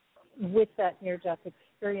with that near-death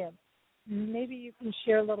experience. Maybe you can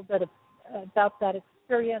share a little bit about that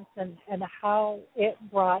experience and how it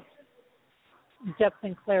brought depth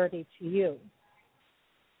and clarity to you.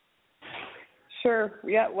 Sure.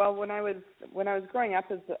 Yeah. Well, when I was growing up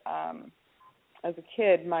as a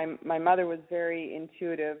kid, my mother was very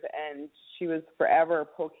intuitive, and she was forever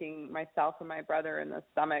poking myself and my brother in the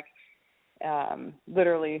stomach,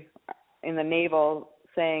 literally in the navel,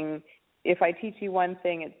 saying, if I teach you one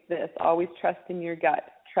thing, it's this: always trust in your gut,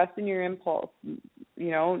 trust in your impulse.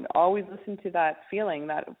 Always listen to that feeling.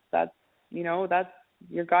 That's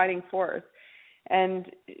your guiding force. And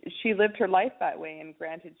she lived her life that way. And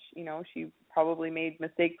granted, she probably made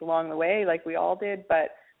mistakes along the way, like we all did, but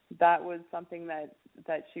that was something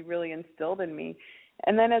that she really instilled in me.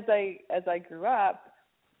 And then as I grew up,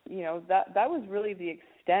 that was really the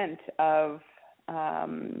extent of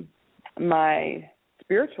my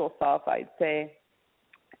spiritual self, I'd say.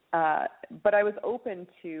 But I was open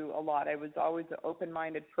to a lot. I was always an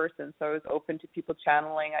open-minded person, so I was open to people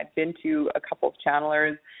channeling. I'd been to a couple of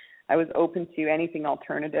channelers. I was open to anything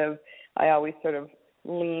alternative. I always sort of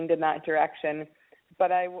leaned in that direction.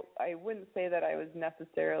 But I wouldn't say that I was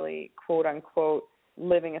necessarily, quote unquote,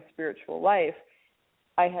 living a spiritual life.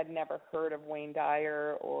 I had never heard of Wayne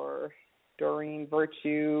Dyer or Doreen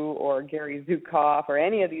Virtue or Gary Zukav or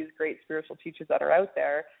any of these great spiritual teachers that are out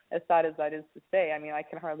there, as sad as that is to say. I mean, I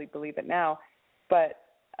can hardly believe it now. But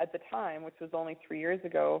at the time, which was only 3 years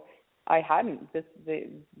ago, I hadn't.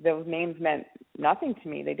 Those names meant nothing to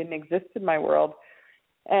me. They didn't exist in my world.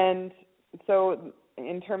 And so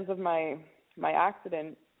in terms of my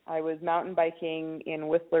accident, I was mountain biking in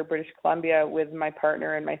Whistler, British Columbia with my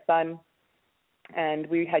partner and my son. And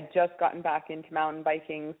we had just gotten back into mountain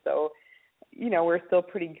biking. So, we're still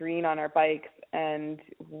pretty green on our bikes. And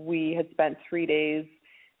we had spent 3 days,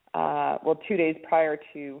 2 days prior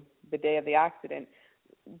to the day of the accident,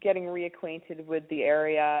 getting reacquainted with the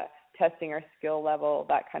area, testing our skill level,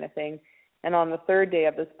 that kind of thing. And on the third day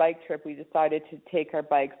of this bike trip, we decided to take our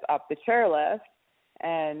bikes up the chairlift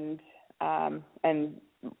and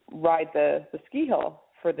ride the ski hill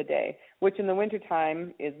for the day, which in the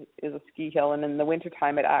wintertime is a ski hill, and in the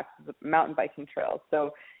wintertime it acts as a mountain biking trail.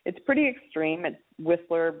 So it's pretty extreme. It's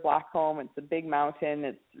Whistler, Blackcomb. It's a big mountain.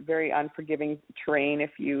 It's very unforgiving terrain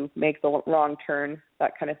if you make the wrong turn,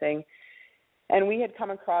 that kind of thing. And we had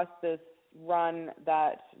come across this run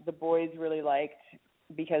that the boys really liked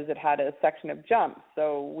because it had a section of jumps.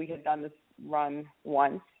 So we had done this run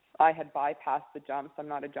once. I had bypassed the jumps. I'm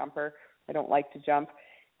not a jumper. I don't like to jump.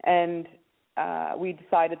 And we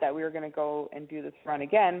decided that we were going to go and do this run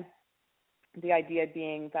again. The idea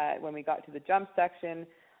being that when we got to the jump section,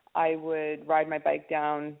 I would ride my bike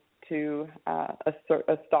down to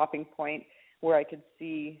a stopping point where I could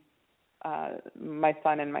see my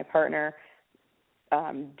son and my partner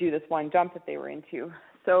do this one jump that they were into.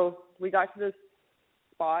 So we got to this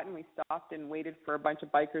spot and we stopped and waited for a bunch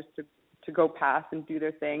of bikers to go past and do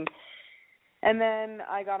their thing. And then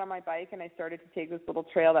I got on my bike and I started to take this little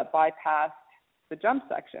trail that bypassed the jump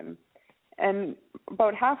section. And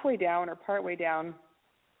about halfway down or partway down,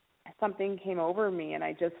 something came over me and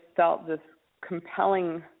I just felt this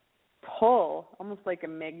compelling pull, almost like a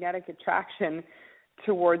magnetic attraction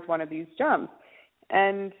towards one of these jumps.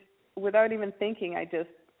 And without even thinking, I just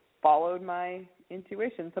followed my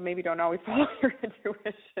intuition. So maybe don't always follow your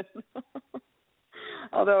intuition.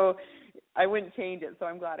 Although I wouldn't change it, so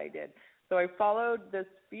I'm glad I did. So I followed this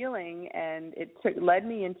feeling, and it led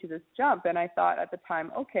me into this jump. And I thought at the time,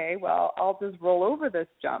 okay, well, I'll just roll over this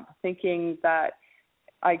jump, thinking that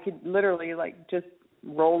I could literally just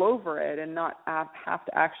roll over it and not have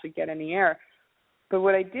to actually get any air. But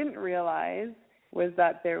what I didn't realize was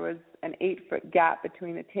that there was an 8-foot gap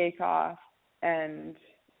between the takeoff and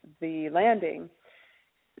the landing.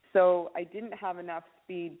 So I didn't have enough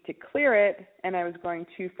speed to clear it, and I was going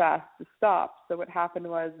too fast to stop. So what happened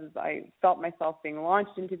was I felt myself being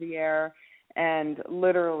launched into the air and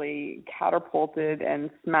literally catapulted and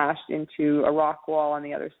smashed into a rock wall on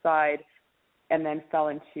the other side, and then fell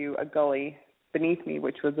into a gully beneath me,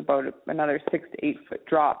 which was about another 6 to 8 foot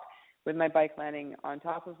drop, with my bike landing on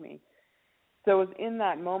top of me. So it was in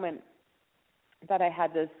that moment that I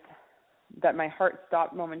had this, that my heart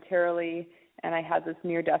stopped momentarily, and I had this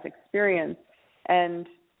near-death experience. And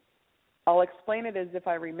I'll explain it as if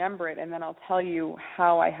I remember it, and then I'll tell you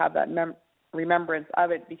how I have that remembrance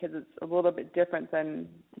of it, because it's a little bit different than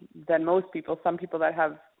most people. Some people that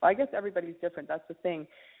have, I guess everybody's different, that's the thing.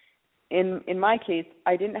 In my case,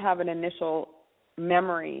 I didn't have an initial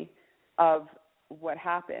memory of what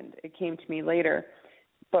happened. It came to me later.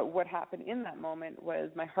 But what happened in that moment was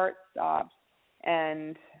my heart stopped,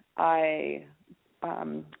 and I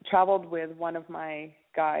traveled with one of my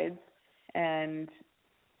guides, and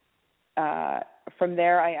from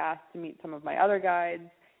there I asked to meet some of my other guides,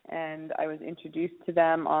 and I was introduced to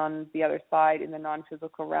them on the other side in the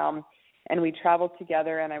non-physical realm, and we traveled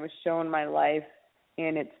together, and I was shown my life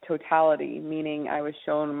in its totality, meaning I was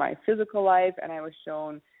shown my physical life and I was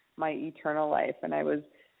shown my eternal life, and I was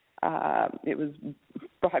it was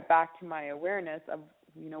brought back to my awareness of,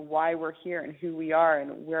 you know, why we're here and who we are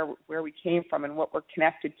and where we came from and what we're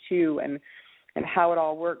connected to and how it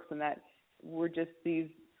all works, and that we're just these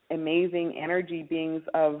amazing energy beings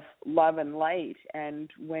of love and light. And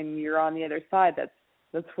when you're on the other side,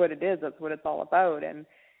 that's what it is. That's what it's all about.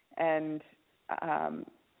 And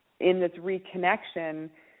in this reconnection,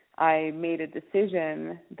 I made a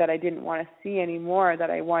decision that I didn't want to see anymore,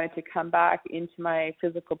 that I wanted to come back into my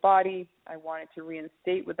physical body. I wanted to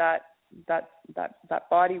reinstate with that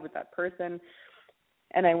body, with that person.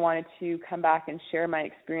 And I wanted to come back and share my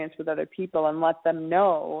experience with other people and let them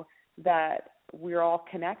know that we're all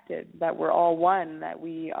connected, that we're all one, that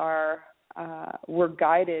we are, we're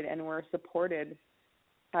guided and we're supported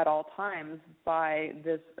at all times by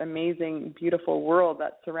this amazing, beautiful world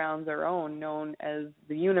that surrounds our own, known as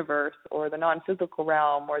the universe or the non-physical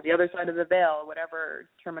realm or the other side of the veil, whatever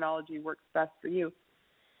terminology works best for you.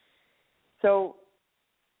 So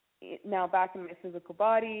now back in my physical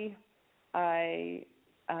body, I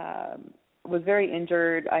was very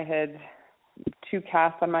injured. I had 2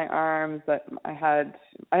 casts on my arms. But I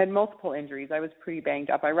had multiple injuries. I was pretty banged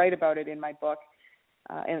up. I write about it in my book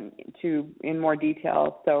in more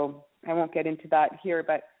detail, so I won't get into that here.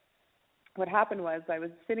 But what happened was I was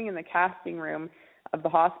sitting in the casting room of the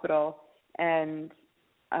hospital, and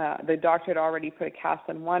the doctor had already put a cast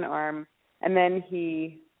on one arm, and then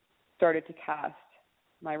he started to cast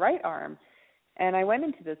my right arm. And I went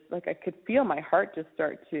into this, like, I could feel my heart just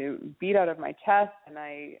start to beat out of my chest, and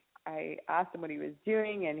I asked him what he was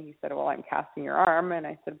doing, and he said, well, I'm casting your arm. And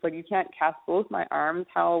I said, but you can't cast both my arms.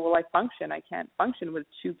 How will I function? I can't function with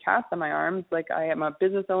 2 casts on my arms. Like, I am a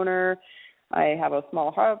business owner. I have a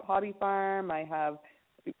small hobby farm. I have,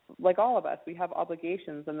 like all of us, we have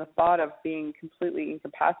obligations. And the thought of being completely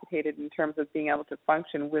incapacitated in terms of being able to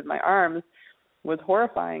function with my arms was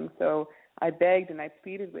horrifying. So I begged and I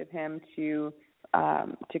pleaded with him to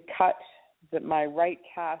cut my right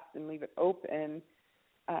cast and leave it open,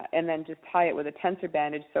 and then just tie it with a tensor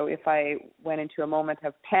bandage, so if I went into a moment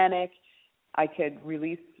of panic, I could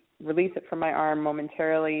release it from my arm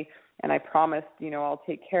momentarily. And I promised, I'll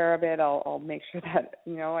take care of it. I'll make sure that,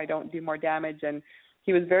 I don't do more damage. And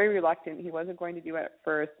he was very reluctant. He wasn't going to do it at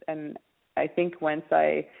first. And I think once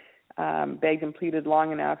I begged and pleaded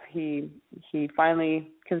long enough, he finally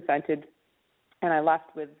consented. And I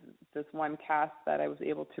left with this one cast that I was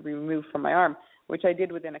able to remove from my arm, which I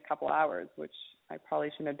did within a couple hours, which I probably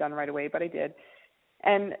shouldn't have done right away, but I did.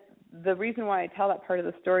 And the reason why I tell that part of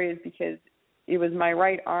the story is because it was my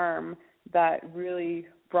right arm that really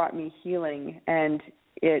brought me healing, and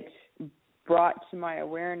it brought to my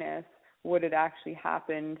awareness what had actually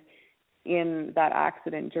happened in that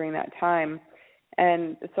accident during that time.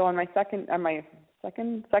 And so on my second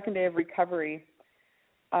day of recovery,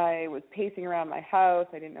 I was pacing around my house.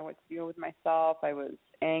 I didn't know what to do with myself. I was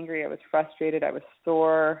angry. I was frustrated. I was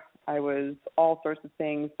sore. I was all sorts of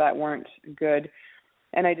things that weren't good.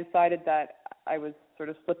 And I decided that I was sort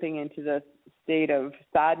of slipping into this state of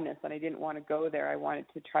sadness, and I didn't want to go there. I wanted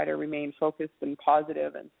to try to remain focused and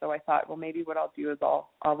positive. And so I thought, well, maybe what I'll do is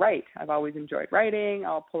I'll write. I've always enjoyed writing.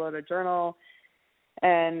 I'll pull out a journal,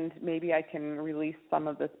 and maybe I can release some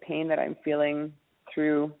of this pain that I'm feeling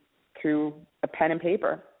through a pen and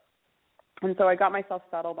paper. And so I got myself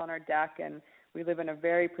settled on our deck, and we live in a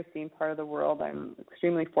very pristine part of the world. I'm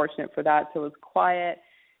extremely fortunate for that. So it was quiet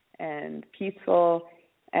and peaceful.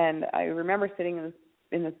 And I remember sitting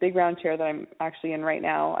in this big round chair that I'm actually in right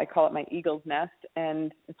now. I call it my eagle's nest,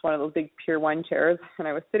 and it's one of those big Pier 1 chairs. And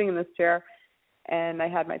I was sitting in this chair, and I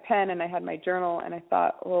had my pen and I had my journal, and I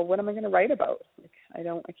thought, well, what am I going to write about? I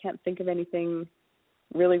can't think of anything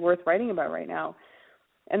really worth writing about right now.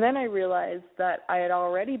 And then I realized that I had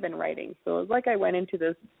already been writing. So it was like I went into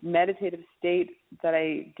this meditative state that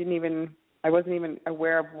I wasn't even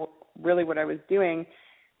aware of really what I was doing.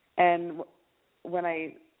 And when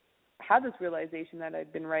I had this realization that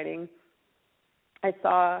I'd been writing, I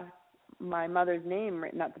saw my mother's name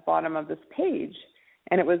written at the bottom of this page,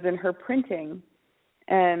 and it was in her printing.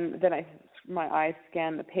 And then my eyes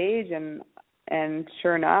scanned the page, and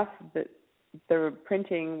sure enough, the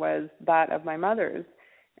printing was that of my mother's.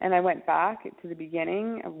 And I went back to the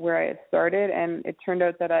beginning of where I had started, and it turned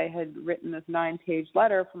out that I had written this 9-page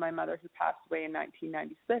letter for my mother who passed away in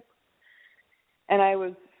 1996. And I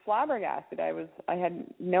was flabbergasted. I had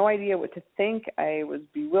no idea what to think. I was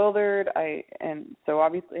bewildered. And so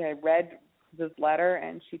obviously I read this letter,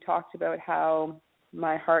 and she talked about how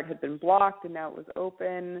my heart had been blocked and now it was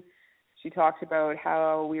open. She talked about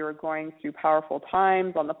how we were going through powerful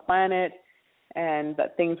times on the planet and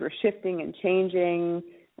that things were shifting and changing,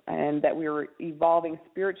 and that we were evolving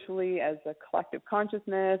spiritually as a collective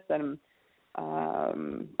consciousness, and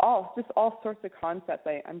all sorts of concepts.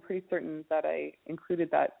 I'm pretty certain that I included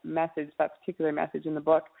that particular message in the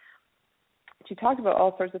book. She talked about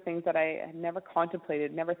all sorts of things that I had never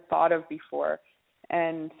contemplated, never thought of before,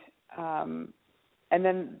 and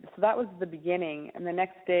then so that was the beginning. And the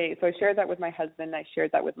next day, so I shared that with my husband, I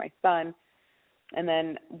shared that with my son, and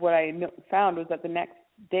then what I found was that the next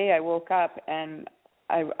day I woke up and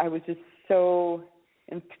I was just so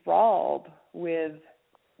enthralled with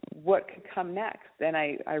what could come next. And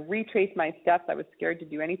I retraced my steps. I was scared to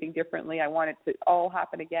do anything differently. I wanted it to all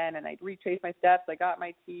happen again. And I retraced my steps. I got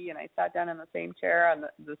my tea and I sat down in the same chair on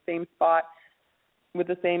the same spot with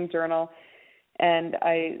the same journal. And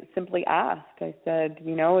I simply asked, I said,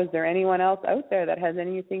 is there anyone else out there that has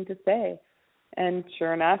anything to say? And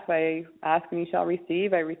sure enough, I ask and you shall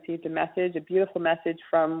receive. I received a message, a beautiful message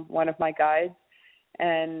from one of my guides.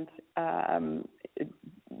 And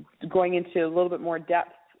going into a little bit more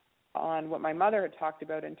depth on what my mother had talked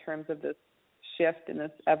about in terms of this shift and this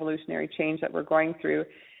evolutionary change that we're going through,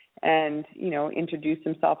 and, introduced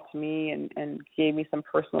himself to me and gave me some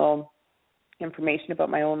personal information about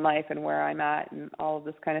my own life and where I'm at and all of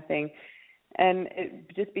this kind of thing. And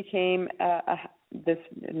it just became this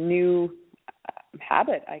new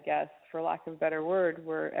habit, I guess, for lack of a better word,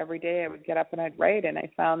 where every day I would get up and I'd write, and I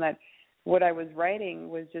found that what I was writing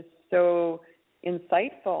was just so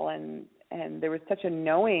insightful, and there was such a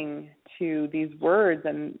knowing to these words,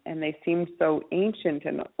 and they seemed so ancient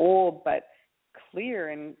and old, but clear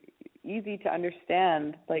and easy to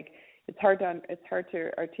understand. Like it's hard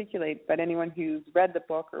to articulate, but anyone who's read the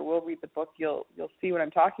book or will read the book, you'll see what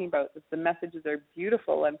I'm talking about. The messages are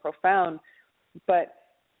beautiful and profound, but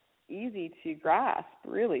easy to grasp,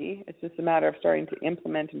 really. It's just a matter of starting to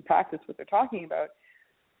implement and practice what they're talking about.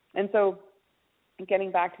 And so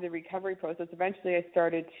getting back to the recovery process, eventually I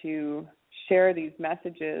started to share these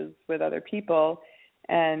messages with other people.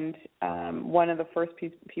 And one of the first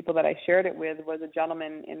people that I shared it with was a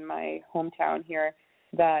gentleman in my hometown here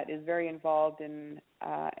that is very involved in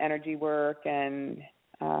energy work and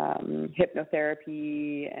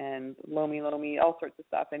hypnotherapy and Lomi, all sorts of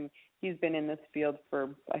stuff. And he's been in this field for,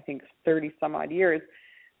 I think, 30 some odd years.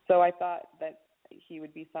 So I thought that he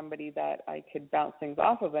would be somebody that I could bounce things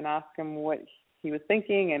off of and ask him what he was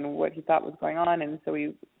thinking and what he thought was going on. And so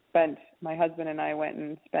my husband and I went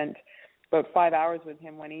and spent about 5 hours with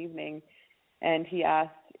him one evening, and he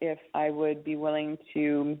asked if I would be willing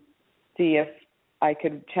to see if I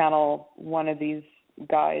could channel one of these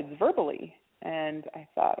guides verbally. And I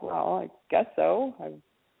thought, well, I guess so. I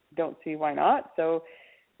don't see why not. So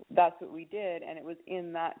that's what we did. And it was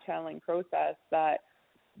in that channeling process that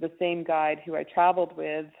the same guide who I traveled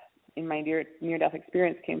with in my near-death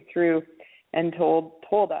experience came through and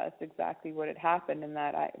told us exactly what had happened, and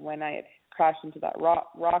that when I had crashed into that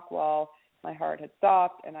rock wall, my heart had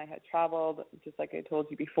stopped, and I had traveled, just like I told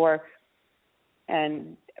you before,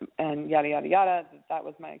 and yada, yada, yada. That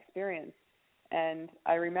was my experience. And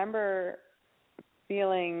I remember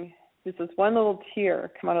feeling just this one little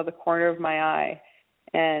tear come out of the corner of my eye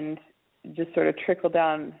and just sort of trickle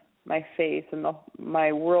down my face, and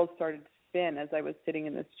my world started to spin as I was sitting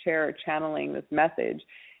in this chair channeling this message.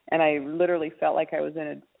 And I literally felt like I was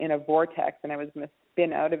in a vortex, and I was going to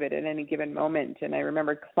spin out of it at any given moment. And I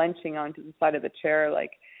remember clenching onto the side of the chair,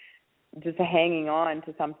 like just hanging on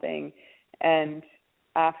to something. And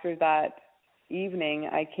after that evening,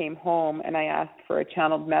 I came home and I asked for a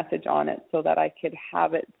channeled message on it so that I could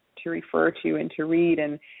have it to refer to and to read.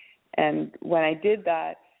 And when I did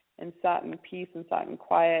that and sat in peace and sat in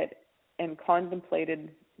quiet and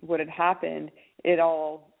contemplated what had happened, it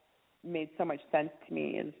all made so much sense to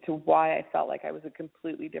me as to why I felt like I was a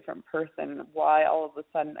completely different person, why all of a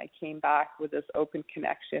sudden I came back with this open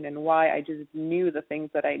connection, and why I just knew the things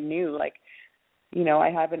that I knew. Like, I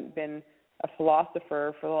haven't been a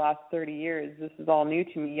philosopher for the last 30 years. This is all new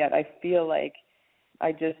to me, yet I feel like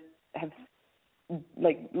I just have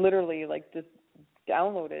literally just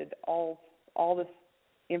downloaded all this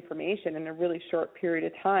information in a really short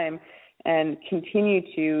period of time, and continue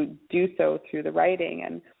to do so through the writing.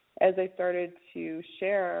 And as I started to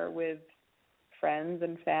share with friends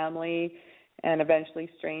and family and eventually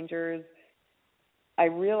strangers, I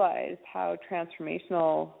realized how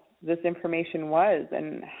transformational this information was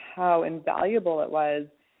and how invaluable it was,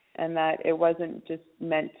 and that it wasn't just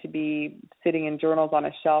meant to be sitting in journals on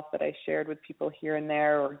a shelf that I shared with people here and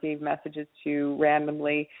there or gave messages to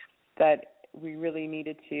randomly, that we really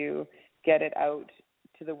needed to get it out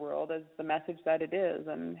to the world as the message that it is,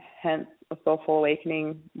 and hence a Soulful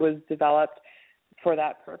Awakening was developed for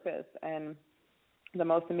that purpose. And the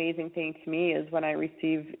most amazing thing to me is when I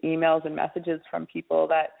receive emails and messages from people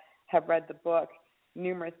that have read the book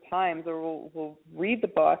numerous times or will read the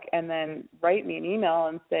book and then write me an email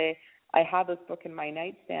and say, I have this book in my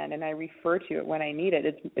nightstand and I refer to it when I need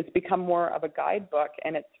it. It's become more of a guidebook,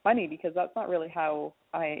 and it's funny because that's not really how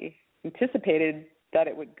I anticipated that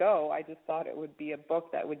it would go. I just thought it would be a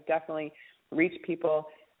book that would definitely reach people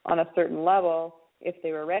on a certain level if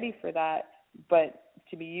they were ready for that, but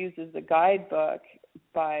to be used as a guidebook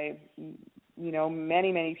by, you know,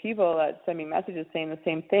 many, many people that send me messages saying the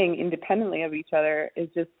same thing independently of each other is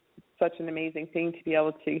just such an amazing thing to be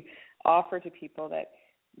able to offer to people, that,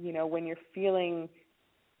 you know, when you're feeling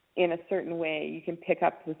in a certain way, you can pick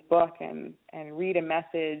up this book and read a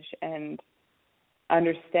message and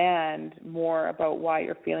understand more about why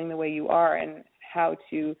you're feeling the way you are and how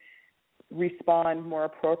to respond more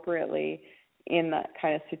appropriately in that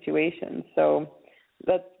kind of situation. So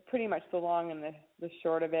that's pretty much the long and the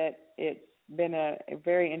short of it. It's been a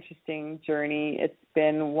very interesting journey. It's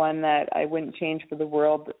been one that I wouldn't change for the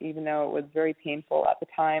world, even though it was very painful at the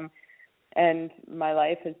time. And my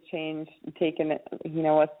life has changed, taken, you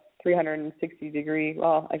know, a 360-degree,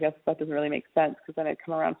 well, I guess that doesn't really make sense because then it'd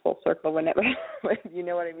come around full circle, wouldn't it? But you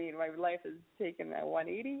know what I mean? My life has taken a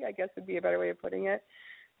 180, I guess would be a better way of putting it.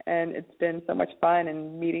 And it's been so much fun,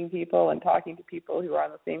 and meeting people and talking to people who are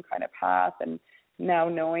on the same kind of path, and now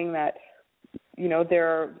knowing that, you know, there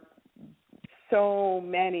are so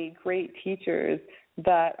many great teachers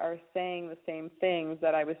that are saying the same things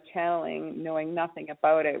that I was channeling, knowing nothing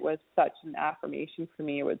about it, was such an affirmation for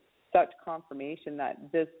me. It was such confirmation that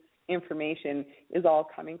this information is all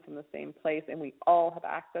coming from the same place, and we all have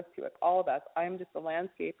access to it, all of us. I'm just a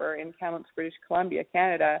landscaper in Kamloops, British Columbia,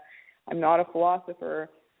 Canada. I'm not a philosopher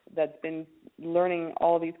that's been learning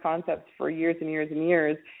all these concepts for years and years and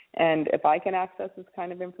years. And if I can access this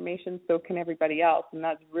kind of information, so can everybody else. And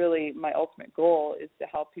that's really my ultimate goal, is to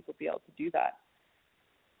help people be able to do that.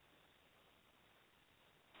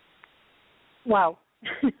 Wow.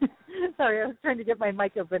 Sorry, I was trying to get my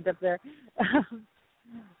mic opened up there.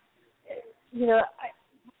 You know,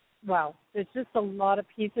 wow, there's just a lot of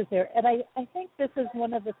pieces there. And I think this is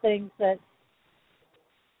one of the things that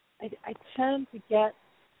I tend to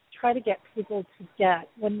try to get people to get.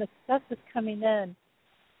 When the stuff is coming in,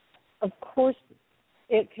 of course,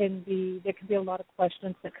 there can be a lot of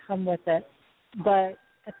questions that come with it. But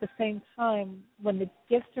at the same time, when the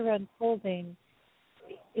gifts are unfolding,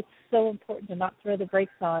 it's so important to not throw the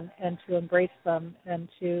brakes on and to embrace them and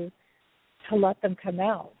to let them come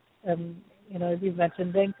out. You know, as you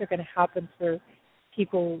mentioned, things are going to happen for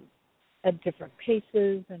people at different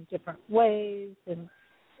paces and different ways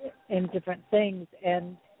and different things.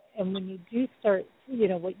 And when you do start, you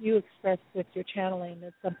know, what you express with your channeling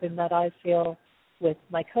is something that I feel with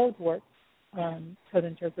my code work, code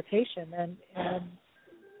interpretation. And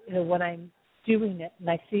you know, when I'm doing it and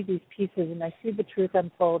I see these pieces and I see the truth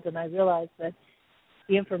unfold and I realize that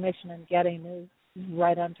the information I'm getting is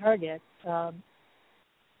right on target,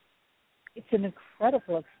 it's an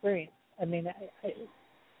incredible experience. I mean,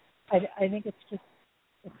 I think it's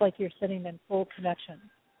like you're sitting in full connection.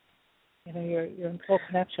 You know, you're in full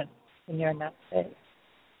connection when you're in that space.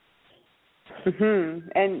 Mm-hmm.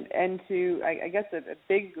 And I guess a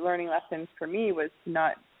big learning lesson for me was to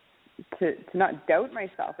not doubt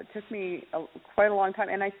myself. It took me quite a long time,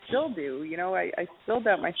 and I still do. You know, I still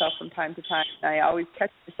doubt myself from time to time. I always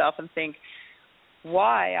catch myself and think,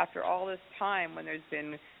 why, after all this time, when there's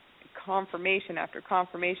been confirmation after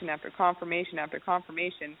confirmation after confirmation after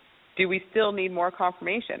confirmation, do we still need more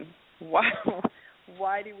confirmation?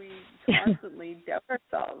 Why do we constantly doubt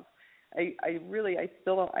ourselves?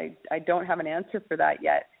 I don't have an answer for that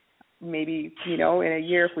yet. Maybe, you know, in a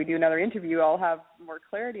year, if we do another interview, I'll have more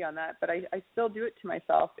clarity on that. But I still do it to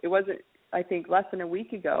myself. It wasn't, I think, less than a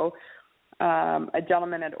week ago, a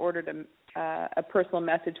gentleman had ordered a personal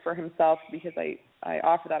message for himself, because I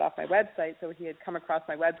offer that off my website. So he had come across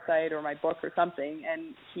my website or my book or something,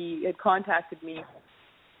 and he had contacted me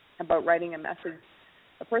about writing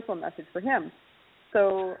a personal message for him.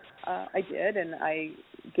 So I did, and I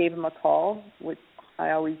gave him a call, which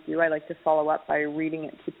I always do. I like to follow up by reading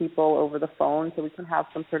it to people over the phone so we can have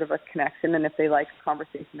some sort of a connection, and if they like a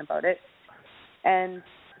conversation about it. And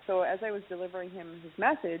so as I was delivering him his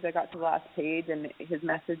message, I got to the last page, and his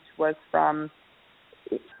message was from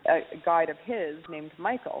a guide of his named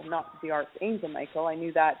Michael, not the Archangel Michael. I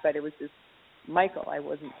knew that, but it was just Michael. I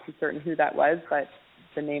wasn't too certain who that was, but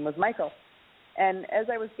the name was Michael. And as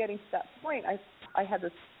I was getting to that point, I had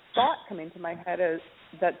this thought come into my head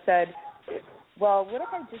that said, well, what if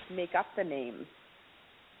I just make up the names?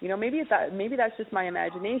 You know, maybe that's just my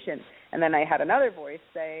imagination. And then I had another voice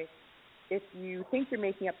say, if you think you're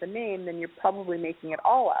making up the name, then you're probably making it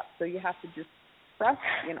all up. So you have to just trust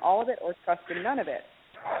in all of it or trust in none of it.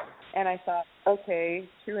 And I thought, okay,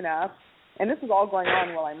 true enough. And this is all going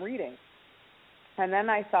on while I'm reading. And then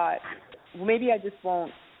I thought, well, maybe I just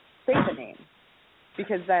won't say the name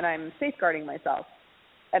because then I'm safeguarding myself.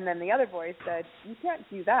 And then the other voice said, you can't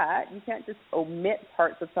do that. You can't just omit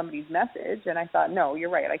parts of somebody's message. And I thought, no, you're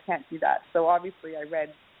right, I can't do that. So obviously I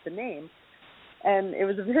read the name. And it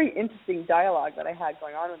was a very interesting dialogue that I had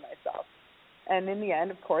going on with myself. And in the end,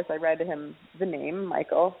 of course, I read him the name,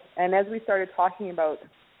 Michael. And as we started talking about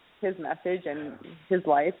his message and his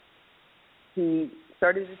life, he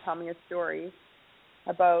started to tell me a story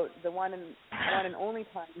about the one and only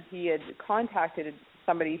time he had contacted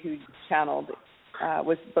somebody who channeled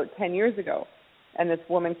was about 10 years ago. And this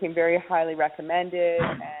woman came very highly recommended,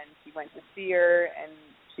 and he went to see her, and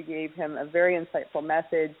she gave him a very insightful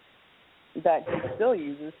message that he still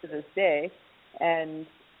uses to this day. And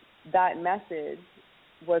that message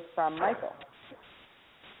was from Michael.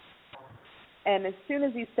 And as soon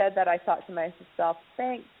as he said that, I thought to myself,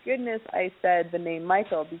 thank goodness I said the name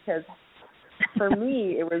Michael, because for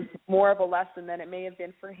me, it was more of a lesson than it may have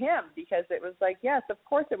been for him, because it was like, yes, of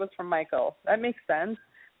course it was from Michael. That makes sense.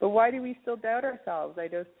 But why do we still doubt ourselves? I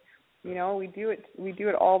just, you know, we do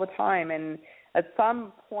it all the time. And at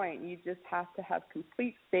some point, you just have to have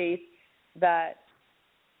complete faith that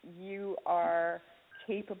you are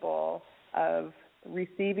capable of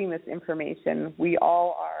receiving this information. We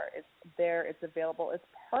all are. It's there. It's available. It's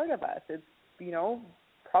part of us. It's, you know,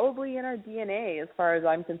 probably in our DNA as far as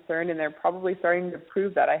I'm concerned, and they're probably starting to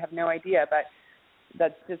prove that. I have no idea, but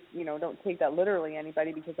that's just, you know, don't take that literally,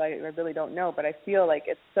 anybody, because I really don't know. But I feel like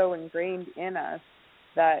it's so ingrained in us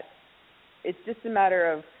that it's just a matter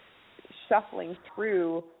of shuffling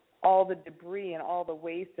through all the debris and all the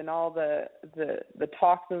waste and all the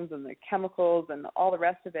toxins and the chemicals and all the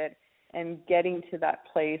rest of it, and getting to that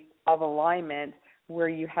place of alignment where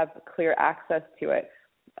you have clear access to it.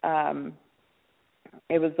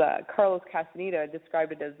 It was Carlos Castaneda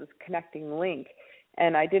described it as this connecting link.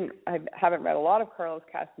 And I haven't read a lot of Carlos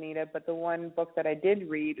Castaneda, but the one book that I did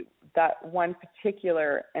read, that one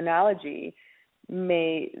particular analogy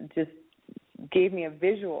just gave me a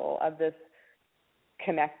visual of this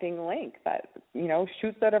connecting link that, you know,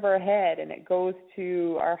 shoots out of our head and it goes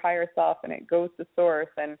to our higher self and it goes to source.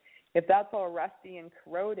 And if that's all rusty and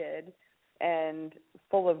corroded and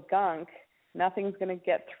full of gunk, nothing's going to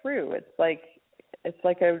get through. It's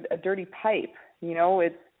like a dirty pipe, you know.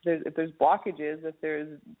 If there's blockages, if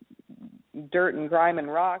there's dirt and grime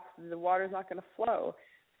and rocks, the water's not going to flow.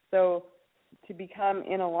 So to become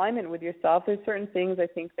in alignment with yourself, there's certain things I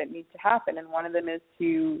think that need to happen, and one of them is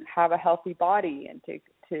to have a healthy body and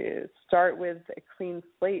to start with a clean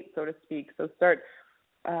slate, so to speak. So start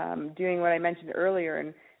doing what I mentioned earlier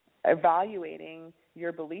and evaluating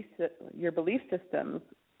your belief systems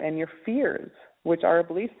and your fears, which are a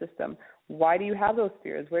belief system. Why do you have those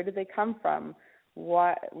fears? Where did they come from?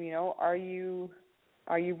 What, you know, are you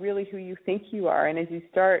really who you think you are? And as you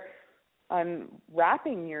start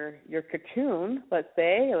unwrapping your cocoon, let's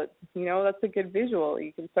say, you know, that's a good visual.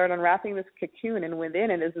 You can start unwrapping this cocoon, and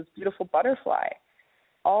within it is this beautiful butterfly.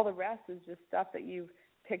 All the rest is just stuff that you've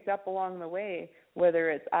picked up along the way, whether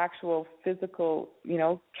it's actual physical, you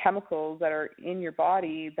know, chemicals that are in your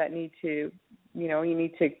body that need to, you know, you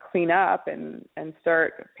need to clean up and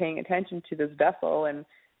start paying attention to this vessel and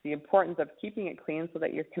the importance of keeping it clean so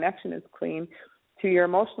that your connection is clean, to your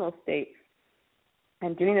emotional state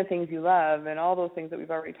and doing the things you love and all those things that we've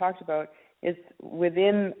already talked about. Is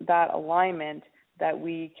within that alignment that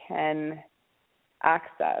we can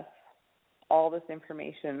access all this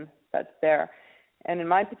information that's there. And in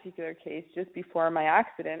my particular case, just before my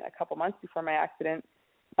accident, a couple months before my accident,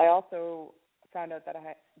 I also found out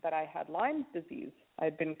that I had Lyme's disease. I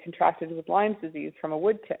had been contracted with Lyme's disease from a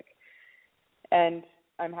wood tick. And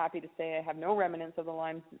I'm happy to say I have no remnants of the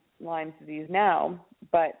Lyme's disease now,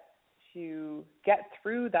 but to get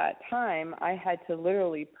through that time, I had to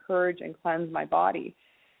literally purge and cleanse my body.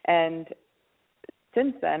 And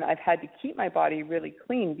since then, I've had to keep my body really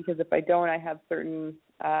clean, because if I don't, I have certain,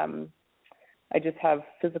 I just have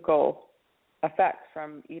physical effects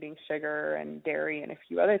from eating sugar and dairy and a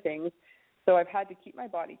few other things. So I've had to keep my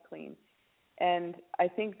body clean. And I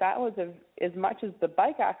think that was, as much as the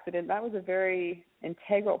bike accident, that was a very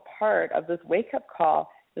integral part of this wake-up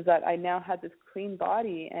call, is that I now had this clean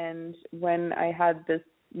body. And when I had this,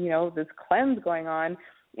 this cleanse going on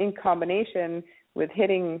in combination with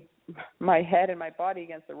hitting my head and my body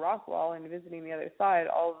against the rock wall and visiting the other side,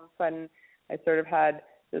 all of a sudden I sort of had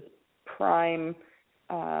this prime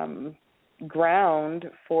ground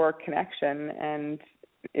for connection. And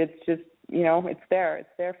it's just, it's there. It's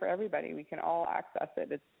there for everybody. We can all access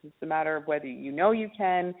it. It's just a matter of whether you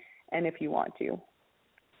can and if you want to.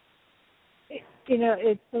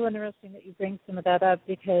 It's so interesting that you bring some of that up,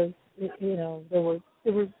 because, there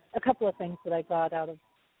were a couple of things that I got out of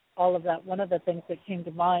all of that. One of the things that came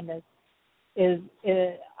to mind is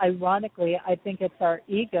ironically, I think it's our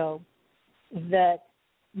ego that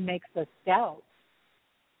makes us doubt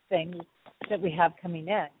things that we have coming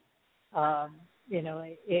in.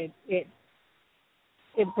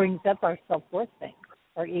 It brings up our self-worth thing.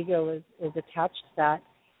 Our ego is attached to that.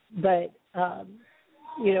 But,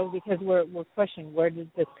 because we're questioning, where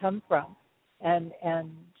did this come from? And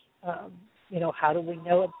how do we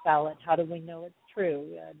know it's valid? How do we know it's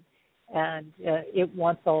true? And it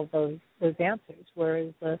wants all those answers,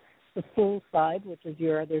 whereas the full side, which is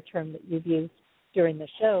your other term that you've used during the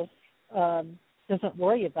show, doesn't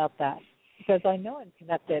worry about that, because I know I'm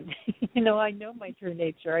connected. I know my true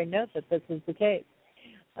nature. I know that this is the case.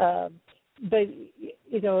 But,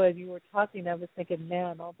 as you were talking, I was thinking,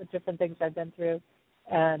 man, all the different things I've been through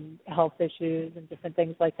and health issues and different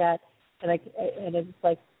things like that. And it's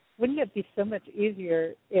like, wouldn't it be so much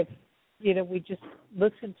easier if, we just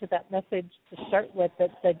listened to that message to start with that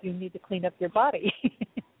said you need to clean up your body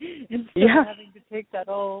instead of having to take that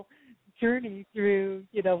whole journey through,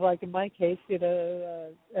 like in my case,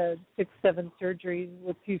 6-7 surgeries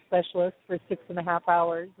with 2 specialists for 6.5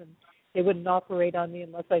 hours, and they wouldn't operate on me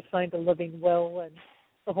unless I signed a living will and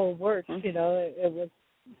the whole works. It was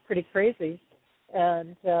pretty crazy.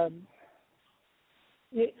 And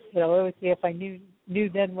obviously, if I knew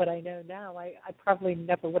then what I know now, I probably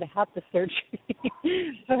never would have had the surgery.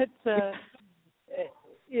 But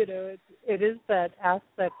it is that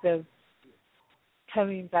aspect of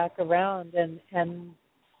coming back around, and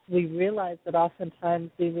we realize that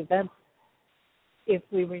oftentimes these events, if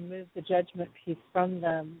we remove the judgment piece from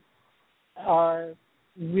them, are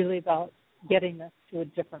really about getting us to a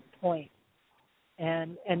different point.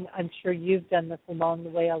 And I'm sure you've done this along the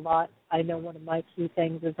way a lot. I know one of my key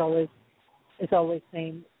things is always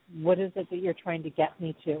saying, what is it that you're trying to get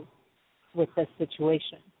me to with this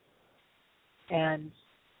situation? And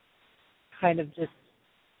kind of just,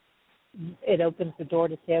 it opens the door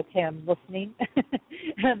to say, okay, I'm listening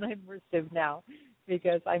and I'm receptive now,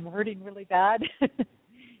 because I'm hurting really bad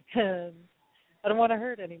and I don't want to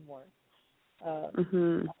hurt anymore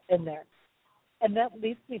in there. And that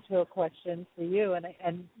leads me to a question for you,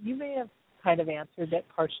 and you may have kind of answered it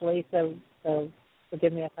partially, so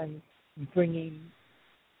forgive me if I'm bringing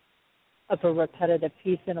up a repetitive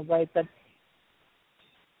piece in a way, but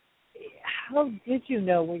how did you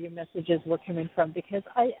know where your messages were coming from? Because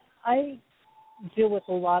I deal with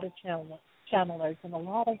a lot of channelers, and a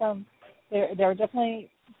lot of them, there are definitely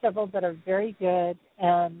several that are very good,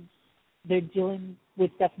 and they're dealing with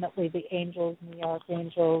definitely the angels and the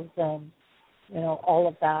archangels and all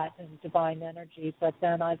of that and divine energy. But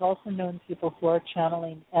then I've also known people who are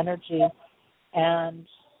channeling energy, and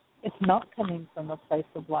it's not coming from a place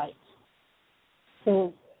of light.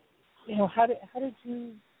 So, how do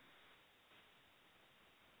you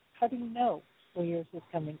know where yours is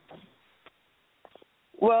coming from?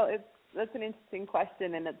 Well, that's an interesting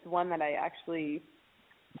question, and it's one that I actually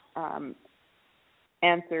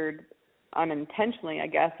answered unintentionally, I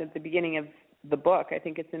guess, at the beginning of the book. I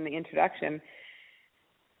think it's in the introduction.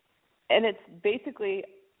 And it's basically,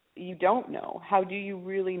 you don't know. How do you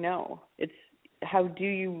really know? It's how do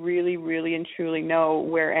you really, really and truly know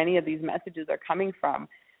where any of these messages are coming from?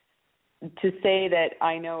 To say that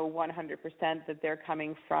I know 100% that they're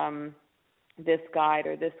coming from this guide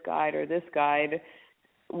or this guide or this guide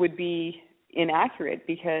would be inaccurate,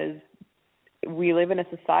 because we live in a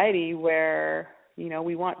society where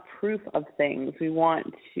we want proof of things. We want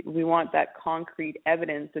that concrete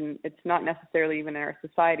evidence, and it's not necessarily even in our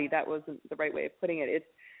society. That wasn't the right way of putting it. It's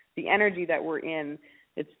the energy that we're in.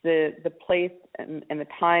 It's the place and the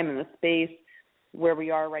time and the space where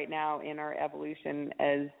we are right now in our evolution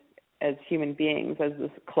as human beings, as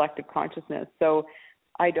this collective consciousness. So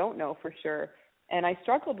I don't know for sure. And I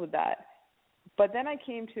struggled with that. But then I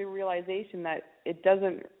came to a realization that it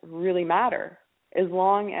doesn't really matter as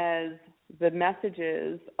long as the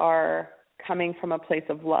messages are coming from a place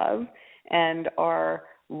of love and are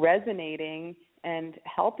resonating and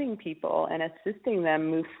helping people and assisting them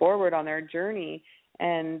move forward on their journey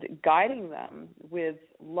and guiding them with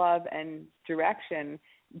love and direction,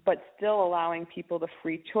 but still allowing people the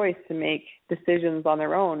free choice to make decisions on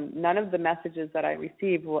their own. None of the messages that I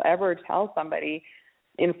receive will ever tell somebody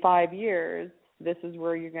in 5 years, this is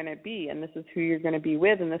where you're going to be, and this is who you're going to be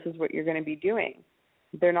with, and this is what you're going to be doing.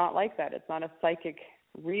 They're not like that. It's not a psychic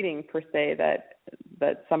reading per se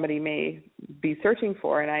that somebody may be searching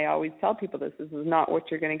for. And I always tell people this is not what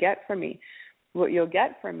you're going to get from me. What you'll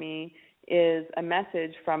get from me is a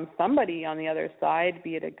message from somebody on the other side,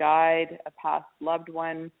 be it a guide, a past loved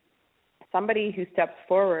one, somebody who steps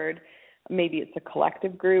forward. Maybe it's a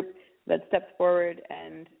collective group that steps forward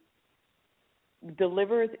and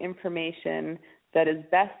delivers information that is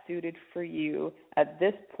best suited for you at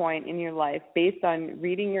this point in your life based on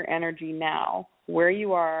reading your energy now, where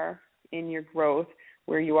you are in your growth,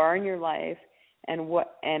 where you are in your life, and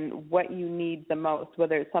what you need the most,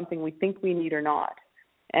 whether it's something we think we need or not.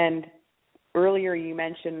 And earlier you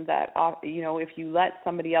mentioned that, if you let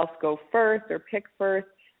somebody else go first or pick first,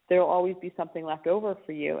 there will always be something left over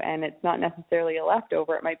for you. And it's not necessarily a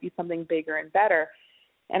leftover. It might be something bigger and better.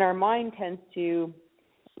 And our mind tends to,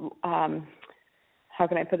 how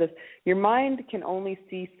can I put this? Your mind can only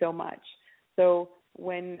see so much. So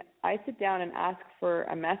when I sit down and ask for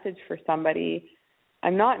a message for somebody,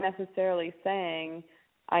 I'm not necessarily saying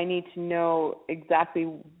I need to know exactly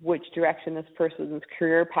which direction this person's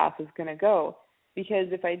career path is going to go. Because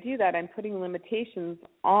if I do that, I'm putting limitations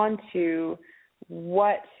onto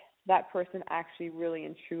what that person actually really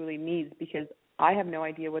and truly needs, because I have no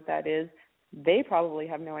idea what that is. They probably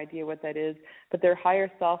have no idea what that is, but their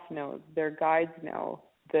higher self knows, their guides know,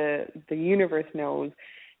 the universe knows,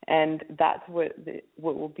 and that's what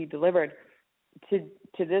will be delivered. To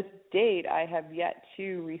this date, I have yet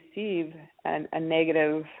to receive a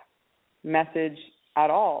negative message at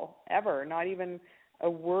all, ever. Not even a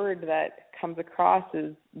word that comes across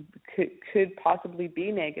as could possibly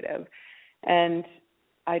be negative. And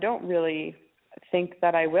I don't really think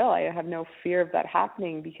that I will. I have no fear of that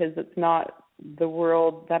happening because it's not the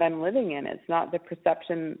world that I'm living in. It's not the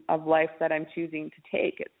perception of life that I'm choosing to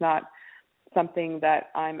take. It's not something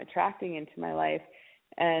that I'm attracting into my life.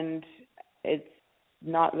 And it's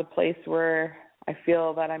not the place where I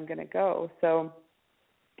feel that I'm going to go. So,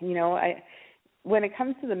 when it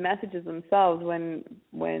comes to the messages themselves,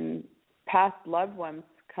 when past loved ones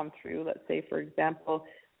come through, let's say, for example,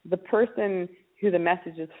 the person who the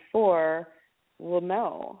message is for will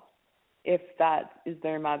know if that is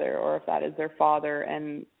their mother or if that is their father,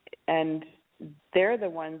 and they're the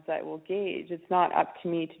ones that will gauge. It's not up to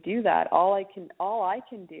me to do that. All I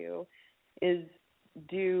can do is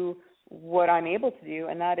do what I'm able to do,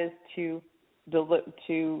 and that is to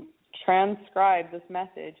transcribe this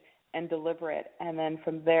message and deliver it, and then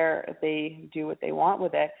from there they do what they want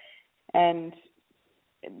with it. And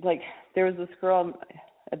there was this girl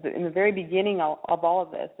in the very beginning of all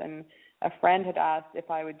of this, and a friend had asked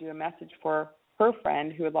if I would do a message for her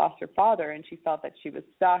friend who had lost her father, and she felt that she was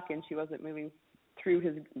stuck and she wasn't moving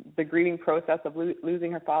through the grieving process of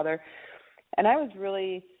losing her father. And I was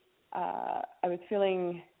really, I was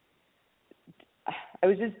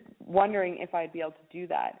just wondering if I'd be able to do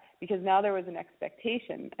that, because now there was an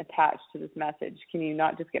expectation attached to this message. Can you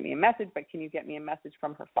not just get me a message, but can you get me a message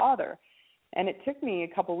from her father? And it took me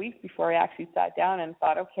a couple of weeks before I actually sat down and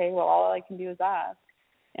thought, okay, well, all I can do is ask.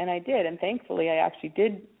 And I did. And thankfully, I actually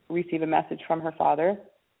did receive a message from her father.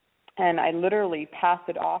 And I literally passed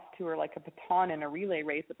it off to her like a baton in a relay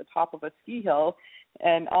race at the top of a ski hill,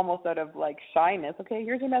 and almost out of shyness. Okay,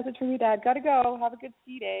 here's your message from your dad. Got to go. Have a good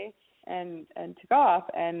ski day. And took off.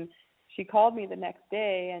 And she called me the next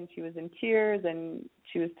day, and she was in tears, and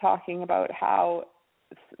she was talking about how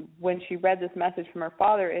when she read this message from her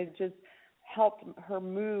father, it just helped her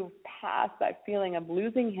move past that feeling of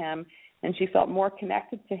losing him, and she felt more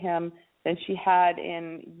connected to him than she had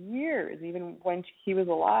in years, even when he was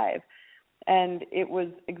alive. And it was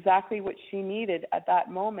exactly what she needed at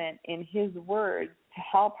that moment in his words to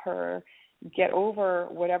help her get over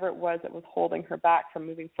whatever it was that was holding her back from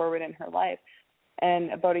moving forward in her life.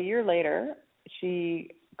 And about a year later,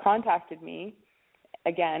 she contacted me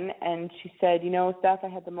again, and she said, Steph, I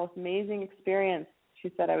had the most amazing experience.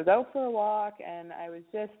 She said, I was out for a walk, and I was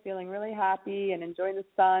just feeling really happy and enjoying the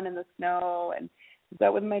sun and the snow, and I was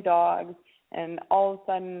out with my dogs, and all of a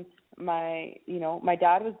sudden my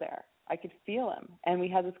dad was there. I could feel him. And we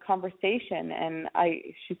had this conversation, and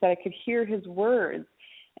she said I could hear his words.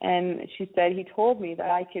 And she said he told me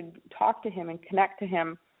that I could talk to him and connect to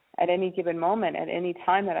him at any given moment, at any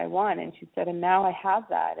time that I want. And she said, and now I have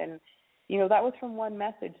that. And, that was from one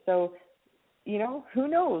message. So, who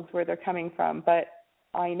knows where they're coming from, but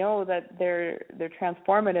I know that they're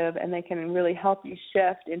transformative, and they can really help you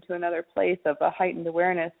shift into another place of a heightened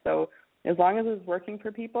awareness. So as long as it's working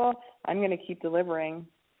for people, I'm going to keep delivering.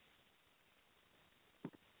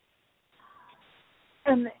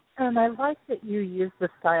 And I like that you use the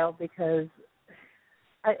style, because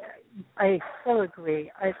I so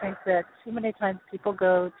agree. I think that too many times people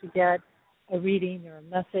go to get a reading or a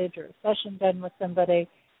message or a session done with somebody,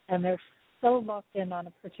 and they're so locked in on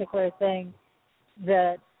a particular thing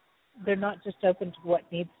that they're not just open to what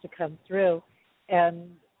needs to come through. And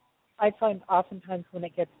I find oftentimes when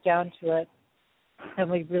it gets down to it, and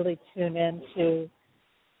we really tune into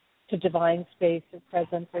divine space or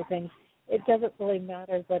presence or things, it doesn't really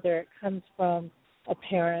matter whether it comes from a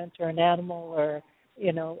parent or an animal or,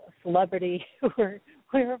 a celebrity or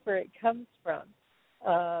wherever it comes from.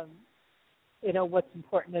 What's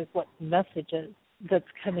important is what the message is that's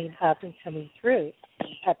coming up and coming through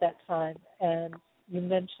at that time. And you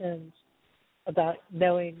mentioned about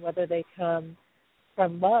knowing whether they come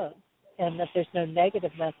from love and that there's no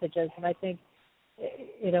negative messages. And I think,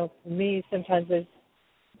 for me, sometimes there's,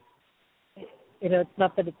 it's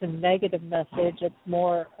not that it's a negative message. It's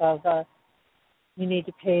more of you need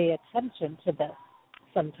to pay attention to this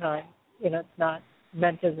sometimes. It's not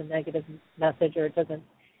meant as a negative message, or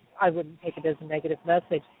I wouldn't take it as a negative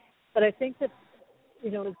message. But I think that,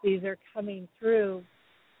 as these are coming through,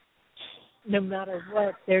 no matter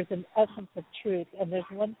what, there's an essence of truth. And there's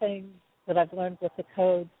one thing that I've learned with the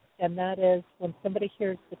codes, and that is when somebody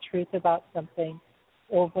hears the truth about something,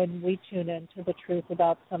 or when we tune into the truth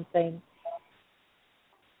about something,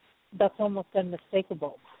 that's almost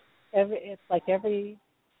unmistakable. It's like everything,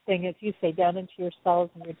 as you say, down into your cells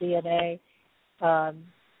and your DNA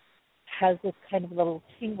has this kind of little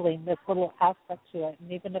tingling, this little aspect to it.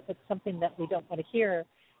 And even if it's something that we don't want to hear,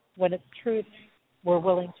 when it's truth, we're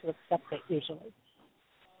willing to accept it usually.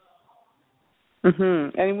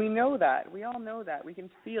 And we know that. We all know that. We can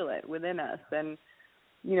feel it within us. And,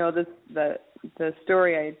 the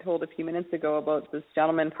story I told a few minutes ago about this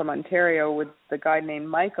gentleman from Ontario with the guy named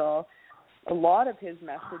Michael, a lot of his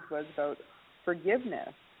message was about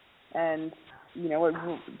forgiveness. And,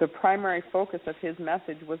 the primary focus of his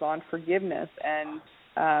message was on forgiveness. And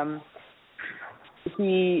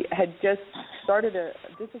he had just started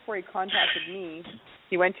just before he contacted me,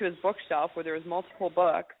 he went to his bookshelf where there was multiple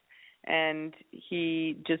books, and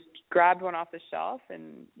he just grabbed one off the shelf,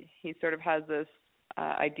 and he sort of has this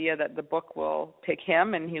idea that the book will pick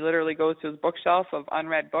him, and he literally goes to his bookshelf of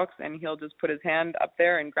unread books, and he'll just put his hand up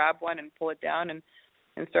there and grab one and pull it down and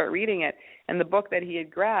start reading it. And the book that he had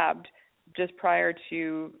grabbed just prior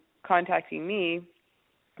to contacting me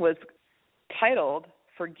was titled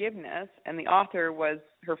Forgiveness, and the author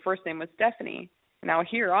her first name was Stephanie. Now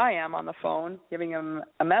here I am on the phone giving him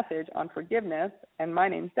a message on forgiveness, and my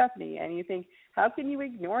name's Stephanie. And you think, how can you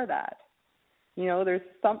ignore that?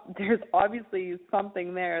 There's obviously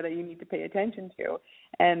something there that you need to pay attention to.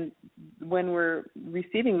 And when we're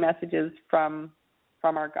receiving messages from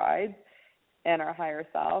our guides and our higher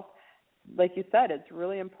self, like you said, it's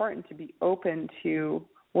really important to be open to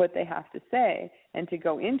what they have to say and to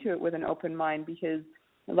go into it with an open mind, because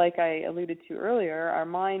like I alluded to earlier, our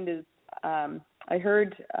mind is, I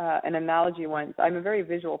heard an analogy once. I'm a very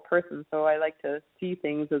visual person, so I like to see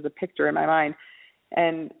things as a picture in my mind.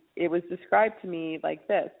 And it was described to me like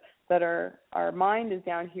this, that our mind is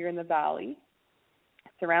down here in the valley,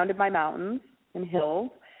 surrounded by mountains and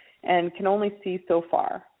hills, and can only see so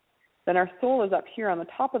far. Then our soul is up here on the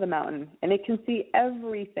top of the mountain, and it can see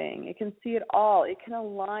everything. It can see it all. It can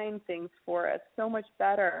align things for us so much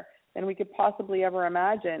better than we could possibly ever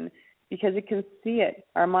imagine, because it can see it.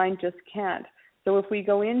 Our mind just can't. So if we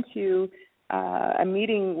go into a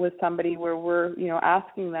meeting with somebody where we're,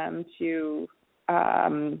 asking them to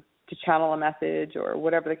channel a message or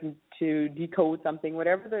whatever, they can to decode something,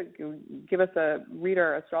 whatever give us read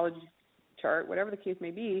our astrology chart, whatever the case may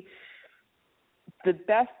be, the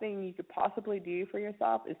best thing you could possibly do for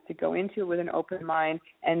yourself is to go into it with an open mind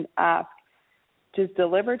and ask, just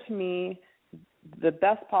deliver to me the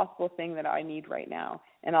best possible thing that I need right now.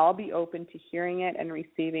 And I'll be open to hearing it and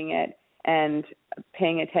receiving it and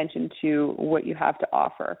paying attention to what you have to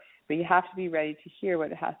offer. But you have to be ready to hear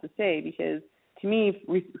what it has to say, because to me,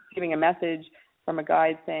 receiving a message from a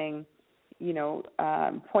guide saying,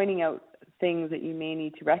 pointing out things that you may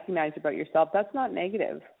need to recognize about yourself, that's not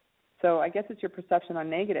negative. So I guess it's your perception on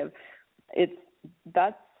negative.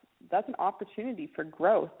 That's an opportunity for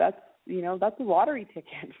growth. That's a lottery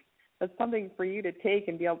ticket. That's something for you to take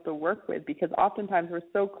and be able to work with, because oftentimes we're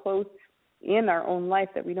so close in our own life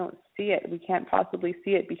that we don't see it. We can't possibly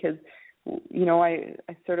see it because, I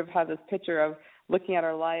sort of have this picture of looking at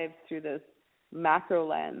our lives through this macro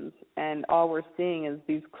lens, and all we're seeing is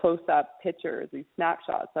these close-up pictures, these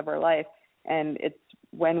snapshots of our life. And it's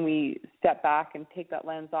when we step back and take that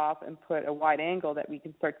lens off and put a wide angle that we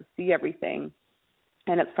can start to see everything.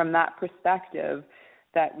 And it's from that perspective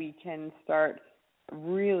that we can start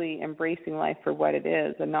really embracing life for what it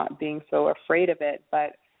is and not being so afraid of it,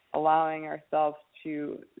 but allowing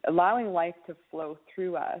life to flow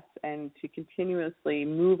through us and to continuously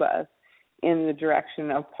move us in the direction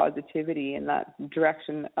of positivity, in that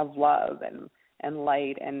direction of love and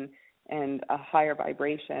light and a higher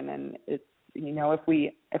vibration. And it's,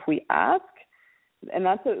 if we ask, and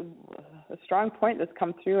that's a strong point that's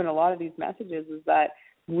come through in a lot of these messages, is that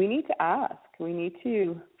we need to ask. We need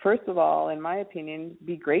to, first of all, in my opinion,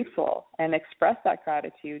 be grateful and express that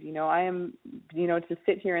gratitude. I am, to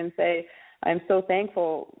sit here and say, I'm so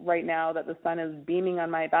thankful right now that the sun is beaming on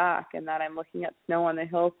my back and that I'm looking at snow on the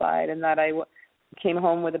hillside and that I came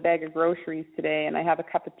home with a bag of groceries today and I have a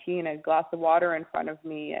cup of tea and a glass of water in front of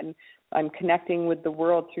me and I'm connecting with the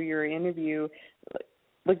world through your interview.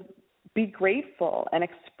 Be grateful and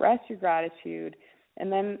express your gratitude,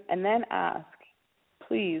 and then ask,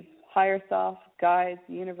 please, higher self, guides,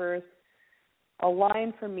 universe,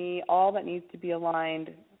 align for me all that needs to be aligned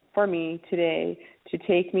for me today to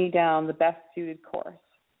take me down the best suited course.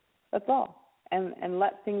 That's all. And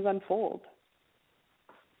let things unfold.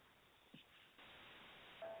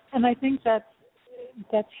 And I think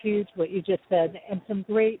that's huge what you just said, and some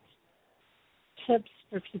great tips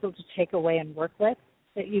for people to take away and work with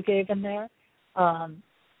that you gave in there. And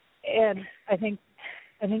I think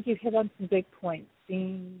you hit on some big points.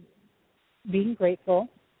 Being grateful,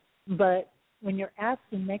 but when you're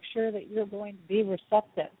asking, make sure that you're going to be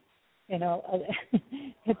receptive.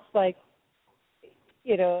 It's like,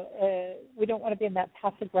 we don't want to be in that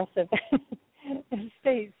passive-aggressive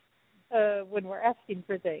state when we're asking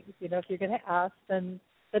for things. If you're going to ask, then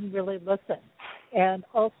really listen. And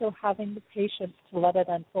also having the patience to let it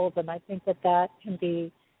unfold. And I think that can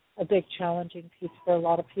be a big challenging piece for a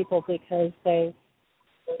lot of people, because they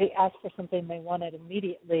ask for something they wanted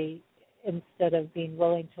immediately instead of being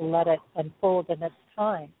willing to let it unfold in its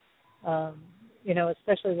time.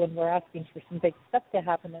 Especially when we're asking for some big stuff to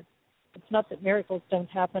happen. It's not that miracles don't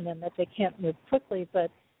happen and that they can't move quickly,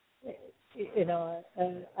 but,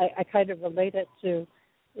 I kind of relate it to,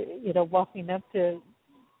 walking up to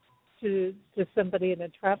somebody in a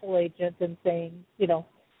travel agent and saying,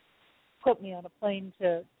 put me on a plane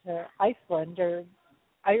to Iceland or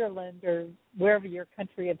Ireland or wherever your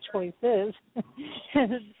country of choice is,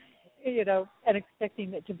 and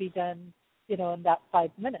expecting it to be done, in that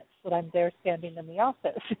 5 minutes that I'm there standing in the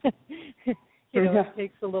office. It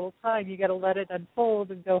takes a little time. You got to let it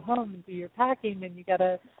unfold and go home and do your packing, and you got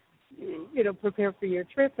to, prepare for your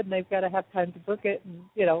trip, and they've got to have time to book it. And,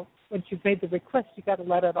 once you've made the request, you got to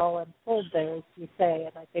let it all unfold there, as you say.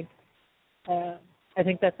 And I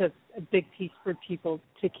think that's a big piece for people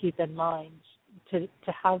to keep in mind, to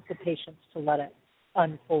have the patience to let it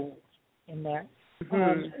unfold in there.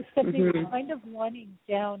 Stephanie, kind of winding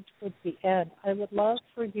down towards the end, I would love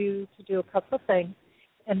for you to do a couple of things,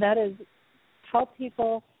 and that is tell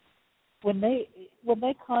people when they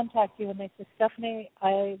contact you and they say, Stephanie,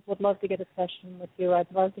 I would love to get a session with you. I'd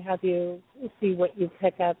love to have you see what you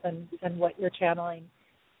pick up and what you're channeling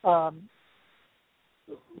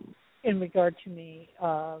in regard to me.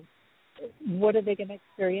 What are they going to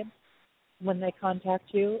experience when they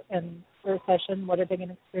contact you and for a session? What are they going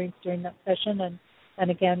to experience during that session?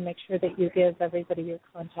 And again, make sure that you give everybody your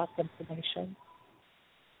contact information.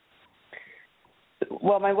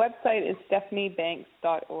 Well, my website is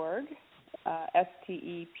stephaniebanks.org,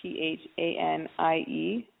 STEPHANIE,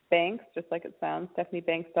 Banks, just like it sounds,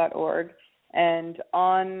 stephaniebanks.org. And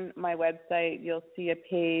on my website, you'll see a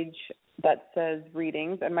page that says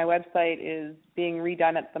readings. And my website is being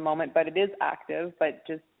redone at the moment, but it is active, but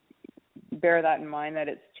just bear that in mind that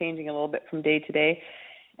it's changing a little bit from day to day.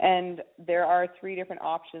 And there are 3 different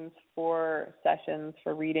options for sessions,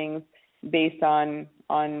 for readings, based on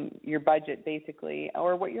your budget, basically,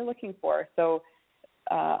 or what you're looking for. So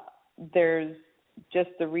there's just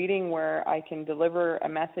the reading where I can deliver a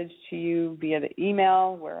message to you via the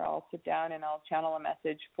email, where I'll sit down and I'll channel a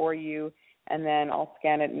message for you, and then I'll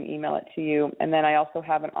scan it and email it to you. And then I also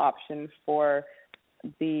have an option for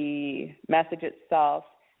the message itself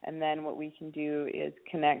and then what we can do is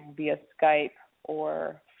connect via Skype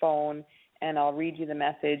or phone, and I'll read you the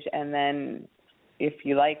message, and then if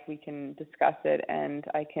you like, we can discuss it, and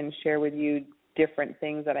I can share with you different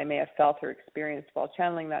things that I may have felt or experienced while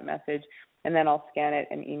channeling that message, and then I'll scan it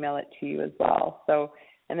and email it to you as well. So,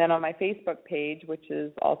 and then on my Facebook page, which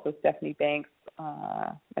is also Stephanie Banks,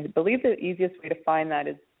 I believe the easiest way to find that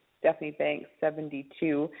is Stephanie Banks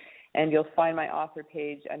 72, and you'll find my author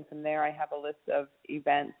page, and from there I have a list of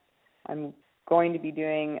events. I'm going to be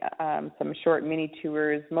doing some short mini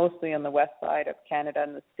tours, mostly on the west side of Canada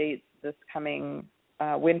and the States this coming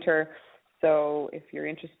winter. So if you're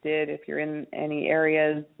interested, if you're in any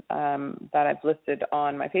areas that I've listed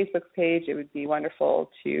on my Facebook page, it would be wonderful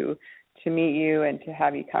to meet you and to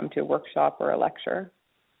have you come to a workshop or a lecture.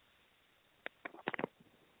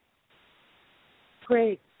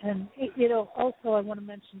 Great. And, also I want to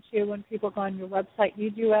mention, too, when people go on your website, you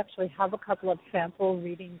do actually have a couple of sample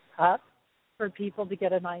readings up for people to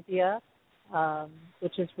get an idea,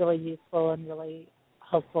 which is really useful and really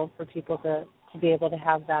helpful for people to be able to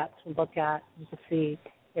have that to look at and to see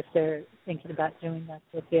if they're thinking about doing that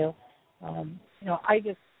with you.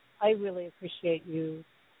 I really appreciate you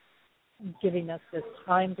giving us this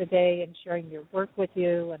time today and sharing your work with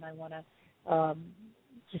you, and I want to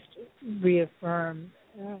just reaffirm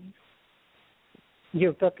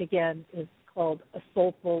your book again is called A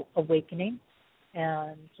Soulful Awakening,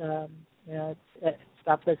 and it's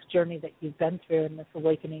about this journey that you've been through in this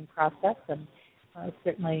awakening process, and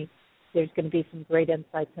certainly there's going to be some great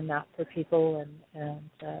insights in that for people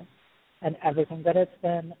and everything. But it's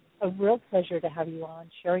been a real pleasure to have you on,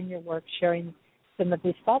 sharing your work, sharing some of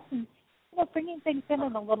these thoughts, and bringing things in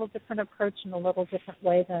a little different approach in a little different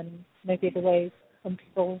way than maybe the way some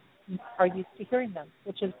people are used to hearing them,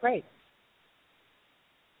 which is great.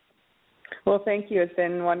 Well, thank you. It's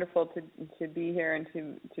been wonderful to be here and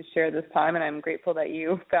to share this time, and I'm grateful that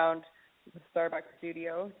you found the Starbucks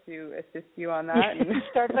studio to assist you on that. And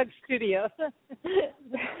Starbucks studio.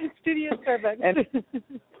 Studio Starbucks.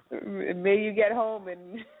 And may you get home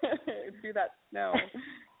and through that snow.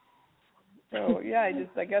 So yeah,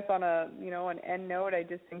 I guess on an end note, I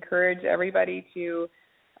just encourage everybody to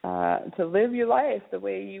live your life the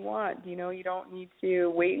way you want. You don't need to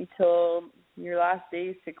wait until your last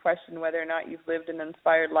days to question whether or not you've lived an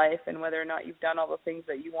inspired life and whether or not you've done all the things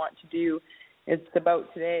that you want to do. It's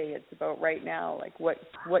about today. It's about right now. Like what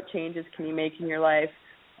changes can you make in your life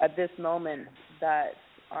at this moment that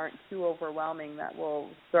aren't too overwhelming, that will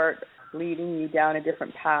start leading you down a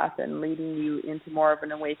different path and leading you into more of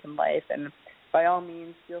an awakened life. And by all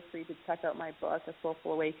means, feel free to check out my book, A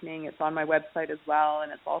Soulful Awakening. It's on my website as well,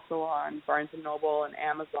 and it's also on Barnes & Noble and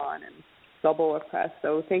Amazon and Balboa Press.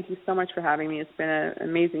 So thank you so much for having me. It's been an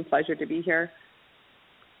amazing pleasure to be here.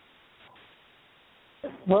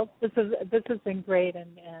 Well, this has been great,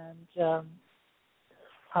 and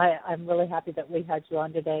I'm really happy that we had you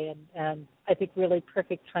on today, and I think really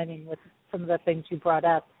perfect timing with some of the things you brought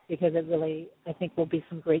up, because it really, I think, will be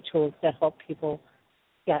some great tools to help people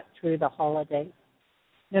get through the holidays.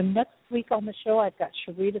 Now, next week on the show, I've got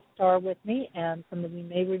Sharita Starr with me, and some of you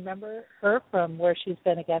may remember her from where she's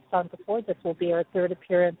been a guest on before. This will be her third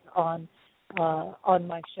appearance on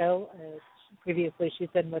my show. Previously, she's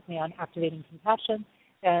been with me on Activating Compassion,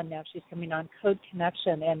 and now she's coming on Code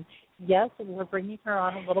Connection. And yes, we're bringing her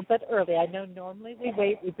on a little bit early. I know normally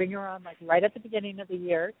we bring her on like right at the beginning of the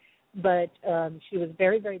year, but she was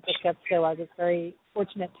very, very booked up, so I was very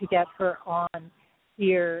fortunate to get her on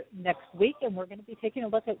here next week, and we're going to be taking a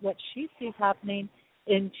look at what she sees happening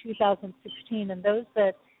in 2016. And those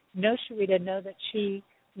that know Sharita know that she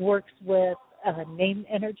works with name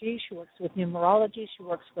energy, she works with numerology, she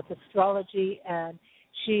works with astrology, and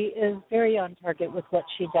she is very on target with what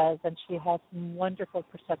she does, and she has some wonderful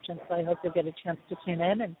perception. So I hope you'll get a chance to tune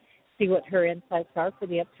in and see what her insights are for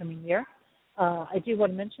the upcoming year. I do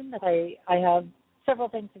want to mention that I have several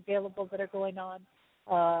things available that are going on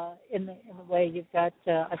in the way. You've got,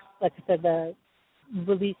 like I said, the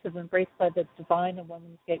release of Embraced by the Divine, a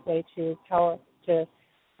woman's gateway to power,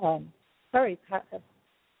 I'm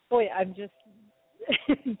just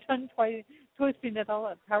tongue twisting it all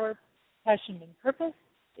up. Power, Passion, and Purpose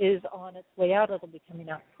is on its way out. It'll be coming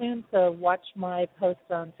out soon, so watch my posts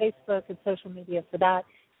on Facebook and social media for that.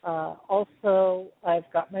 Also,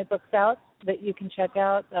 I've got my books out that you can check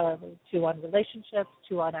out, 2 on relationships,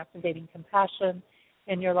 2 on activating compassion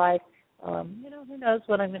in your life. Who knows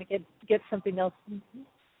when I'm going to get something else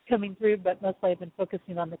coming through, but mostly I've been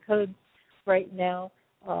focusing on the codes right now.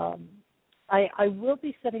 I will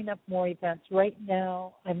be setting up more events. Right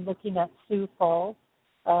now I'm looking at Sioux Falls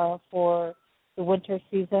for the winter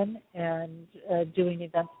season and doing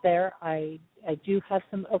events there. I do have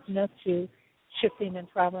some openness to shifting and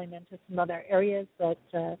traveling into some other areas, but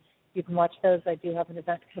you can watch those. I do have an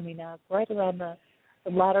event coming up right around the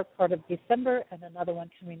latter part of December and another one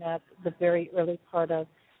coming up the very early part of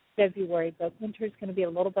February. But winter is going to be a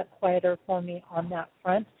little bit quieter for me on that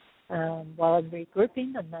front while I'm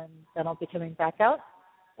regrouping, and then I'll be coming back out.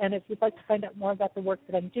 And if you'd like to find out more about the work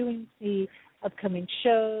that I'm doing, see upcoming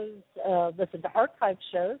shows, listen to archive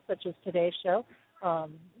shows such as today's show,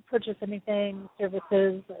 purchase anything,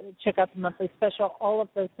 services, check out the monthly special, all of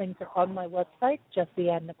those things are on my website,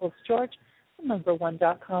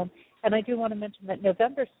 JessieAnnNicholsGeorge1.com. And I do want to mention that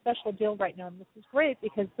November's special deal right now, and this is great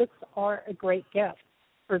because books are a great gift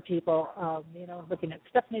for people. Looking at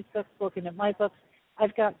Stephanie's books, looking at my books,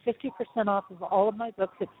 I've got 50% off of all of my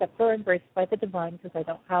books except for Embraced by the Divine because I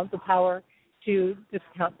don't have the power to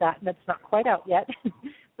discount that, and it's not quite out yet.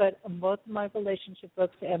 But both of my relationship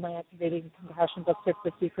books and my Activating Compassion books are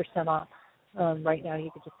 50% off right now.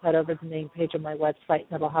 You can just head over to the main page of my website,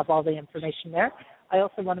 and it'll have all the information there. I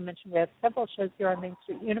also want to mention we have several shows here on Main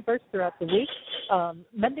Street Universe throughout the week.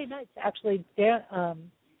 Monday nights, actually, Darren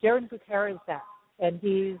Butera is back, and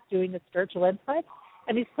he's doing the Spiritual Insights,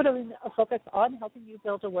 and he's putting a focus on helping you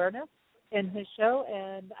build awareness in his show,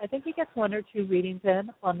 and I think he gets one or two readings in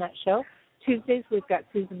on that show. Tuesdays, we've got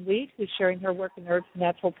Susan Weed, who's sharing her work in herbs and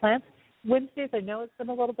natural plants. Wednesdays, I know it's been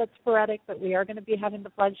a little bit sporadic, but we are going to be having the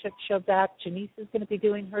flagship show back. Janice is going to be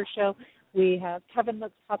doing her show. We have Kevin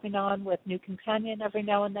that's popping on with New Companion every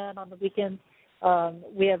now and then on the weekends.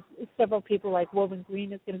 We have several people like Woven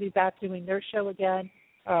Green is going to be back doing their show again.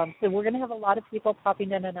 So we're going to have a lot of people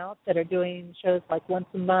popping in and out that are doing shows like once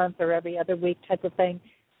a month or every other week type of thing.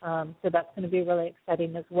 So that's going to be really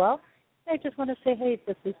exciting as well. I just want to say, hey,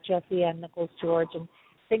 this is Jessie Ann Nichols George, and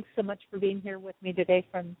thanks so much for being here with me today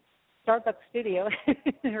from Starbucks Studio,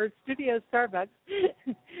 or Studio Starbucks.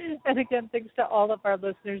 And again, thanks to all of our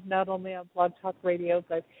listeners, not only on Blog Talk Radio,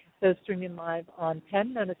 but those streaming live on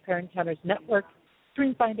PEN, known as Parent Counters Network,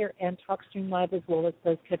 StreamFinder, and TalkStream Live, as well as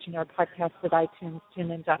those catching our podcast at iTunes,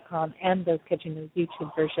 TuneIn.com, and those catching the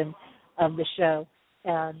YouTube version of the show.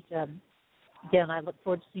 And again, I look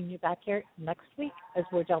forward to seeing you back here next week as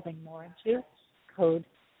we're delving more into Code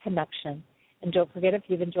Connection. And don't forget, if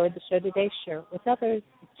you've enjoyed the show today, share it with others.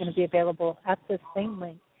 It's going to be available at this same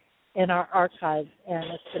link in our archives. And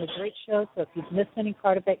it's been a great show, so if you've missed any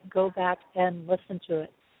part of it, go back and listen to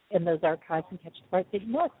it in those archives and catch the part that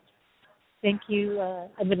you missed. Thank you.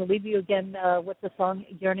 I'm going to leave you again with the song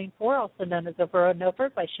Yearning For, also known as Over and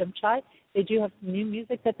Over by Shimchai. They do have some new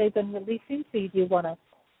music that they've been releasing, so you do want to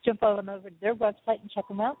jump on over to their website and check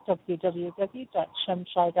them out,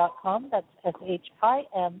 www.shimshai.com. That's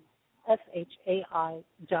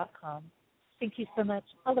SHIMSHAI.com. Thank you so much.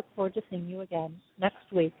 I look forward to seeing you again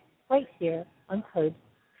next week right here on Code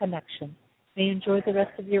Connection. May you enjoy the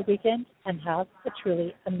rest of your weekend and have a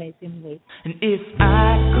truly amazing week. And if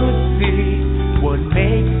I could see what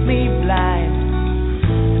makes me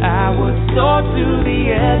blind, I would soar to the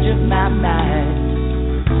edge of my mind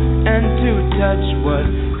and to touch what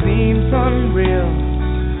seems unreal,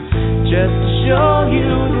 just to show you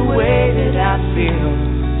the way that I feel.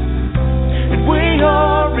 And we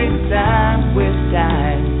are in time with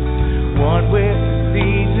time, one with the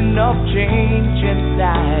season of change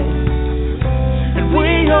inside. And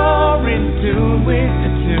we are in tune with the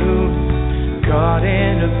tune, caught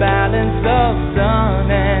in a balance of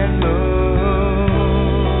sun and moon.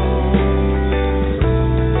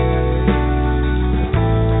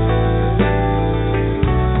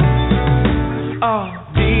 Oh,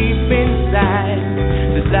 deep inside,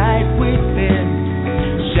 the light within,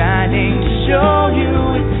 shining to show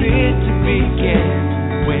you it's here to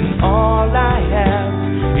begin. When all I have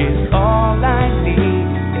is all I need,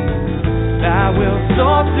 I will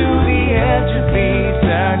soar to the edge of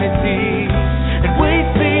eternity. And we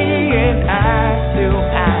see it eye to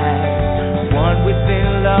eye, one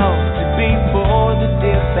within love to be for the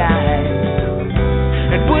divine.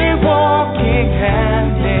 And we're walking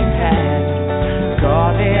hand in hand,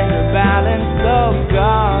 caught in the balance of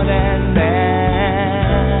God and man.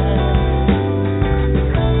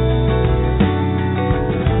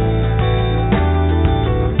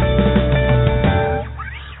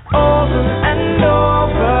 Over and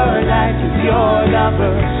over, life is your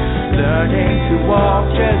lover, learning to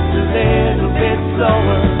walk just a little bit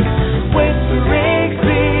slower, whispering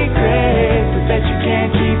secrets, but that you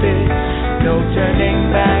can't keep it. No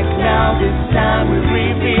turning back now, this time we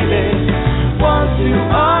reveal it. One to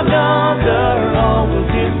another, all will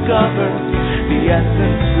discover the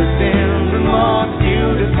essence within the most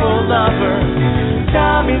beautiful lover.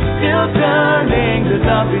 Time is still turning.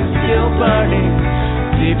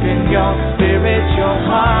 deep in your spirit, your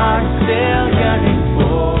heart still yearning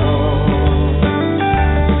for.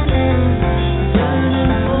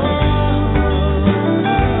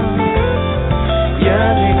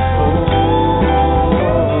 Yearning for.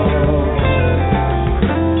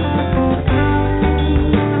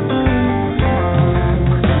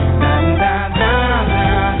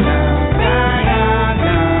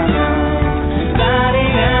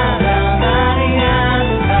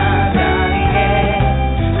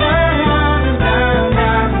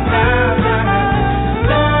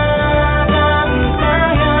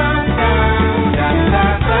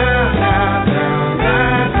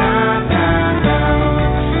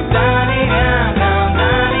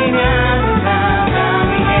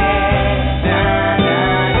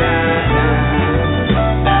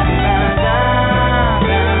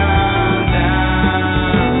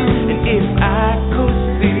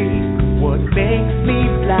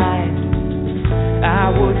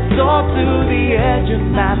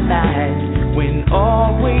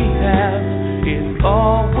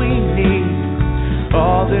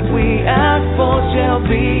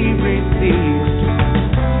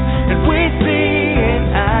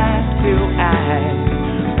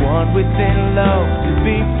 Within love to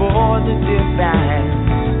be for the divine,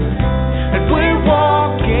 and we're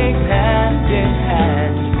walking hand in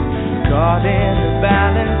hand, caught in the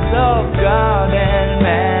balance of God and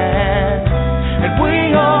man, and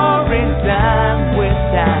we are in time with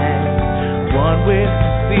time, one with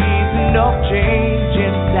the season of change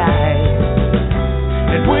inside,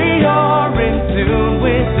 and we are in tune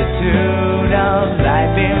with the tune of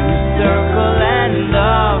life in the circle and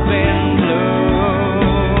love in bloom.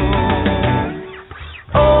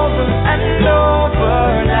 And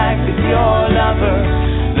over, life is your lover,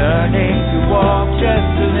 learning to walk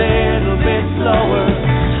just a little bit slower,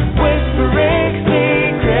 whispering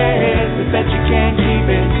secrets, I bet you can't keep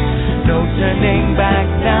it, no turning back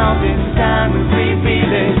now, this time we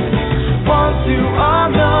reveal it, one to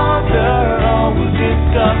another, all will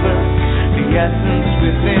discover the essence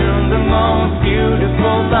within the most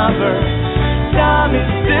beautiful lover. Time is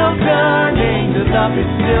still turning, the love is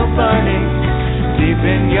still burning, deep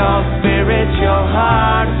in your spirit, your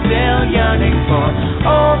heart still yearning for.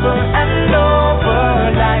 Over and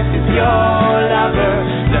over, life is your lover,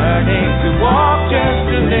 learning to walk just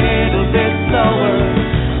a little bit slower,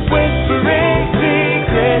 whispering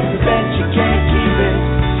secrets, I bet you can't keep it,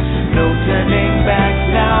 no turning back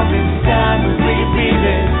now, this time we repeat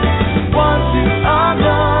it, one to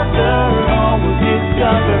another, all will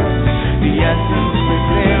discover the essence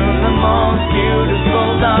within the most beautiful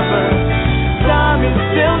lover. Time is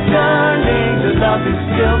still turning, the love is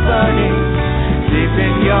still burning, deep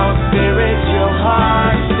in your spirit.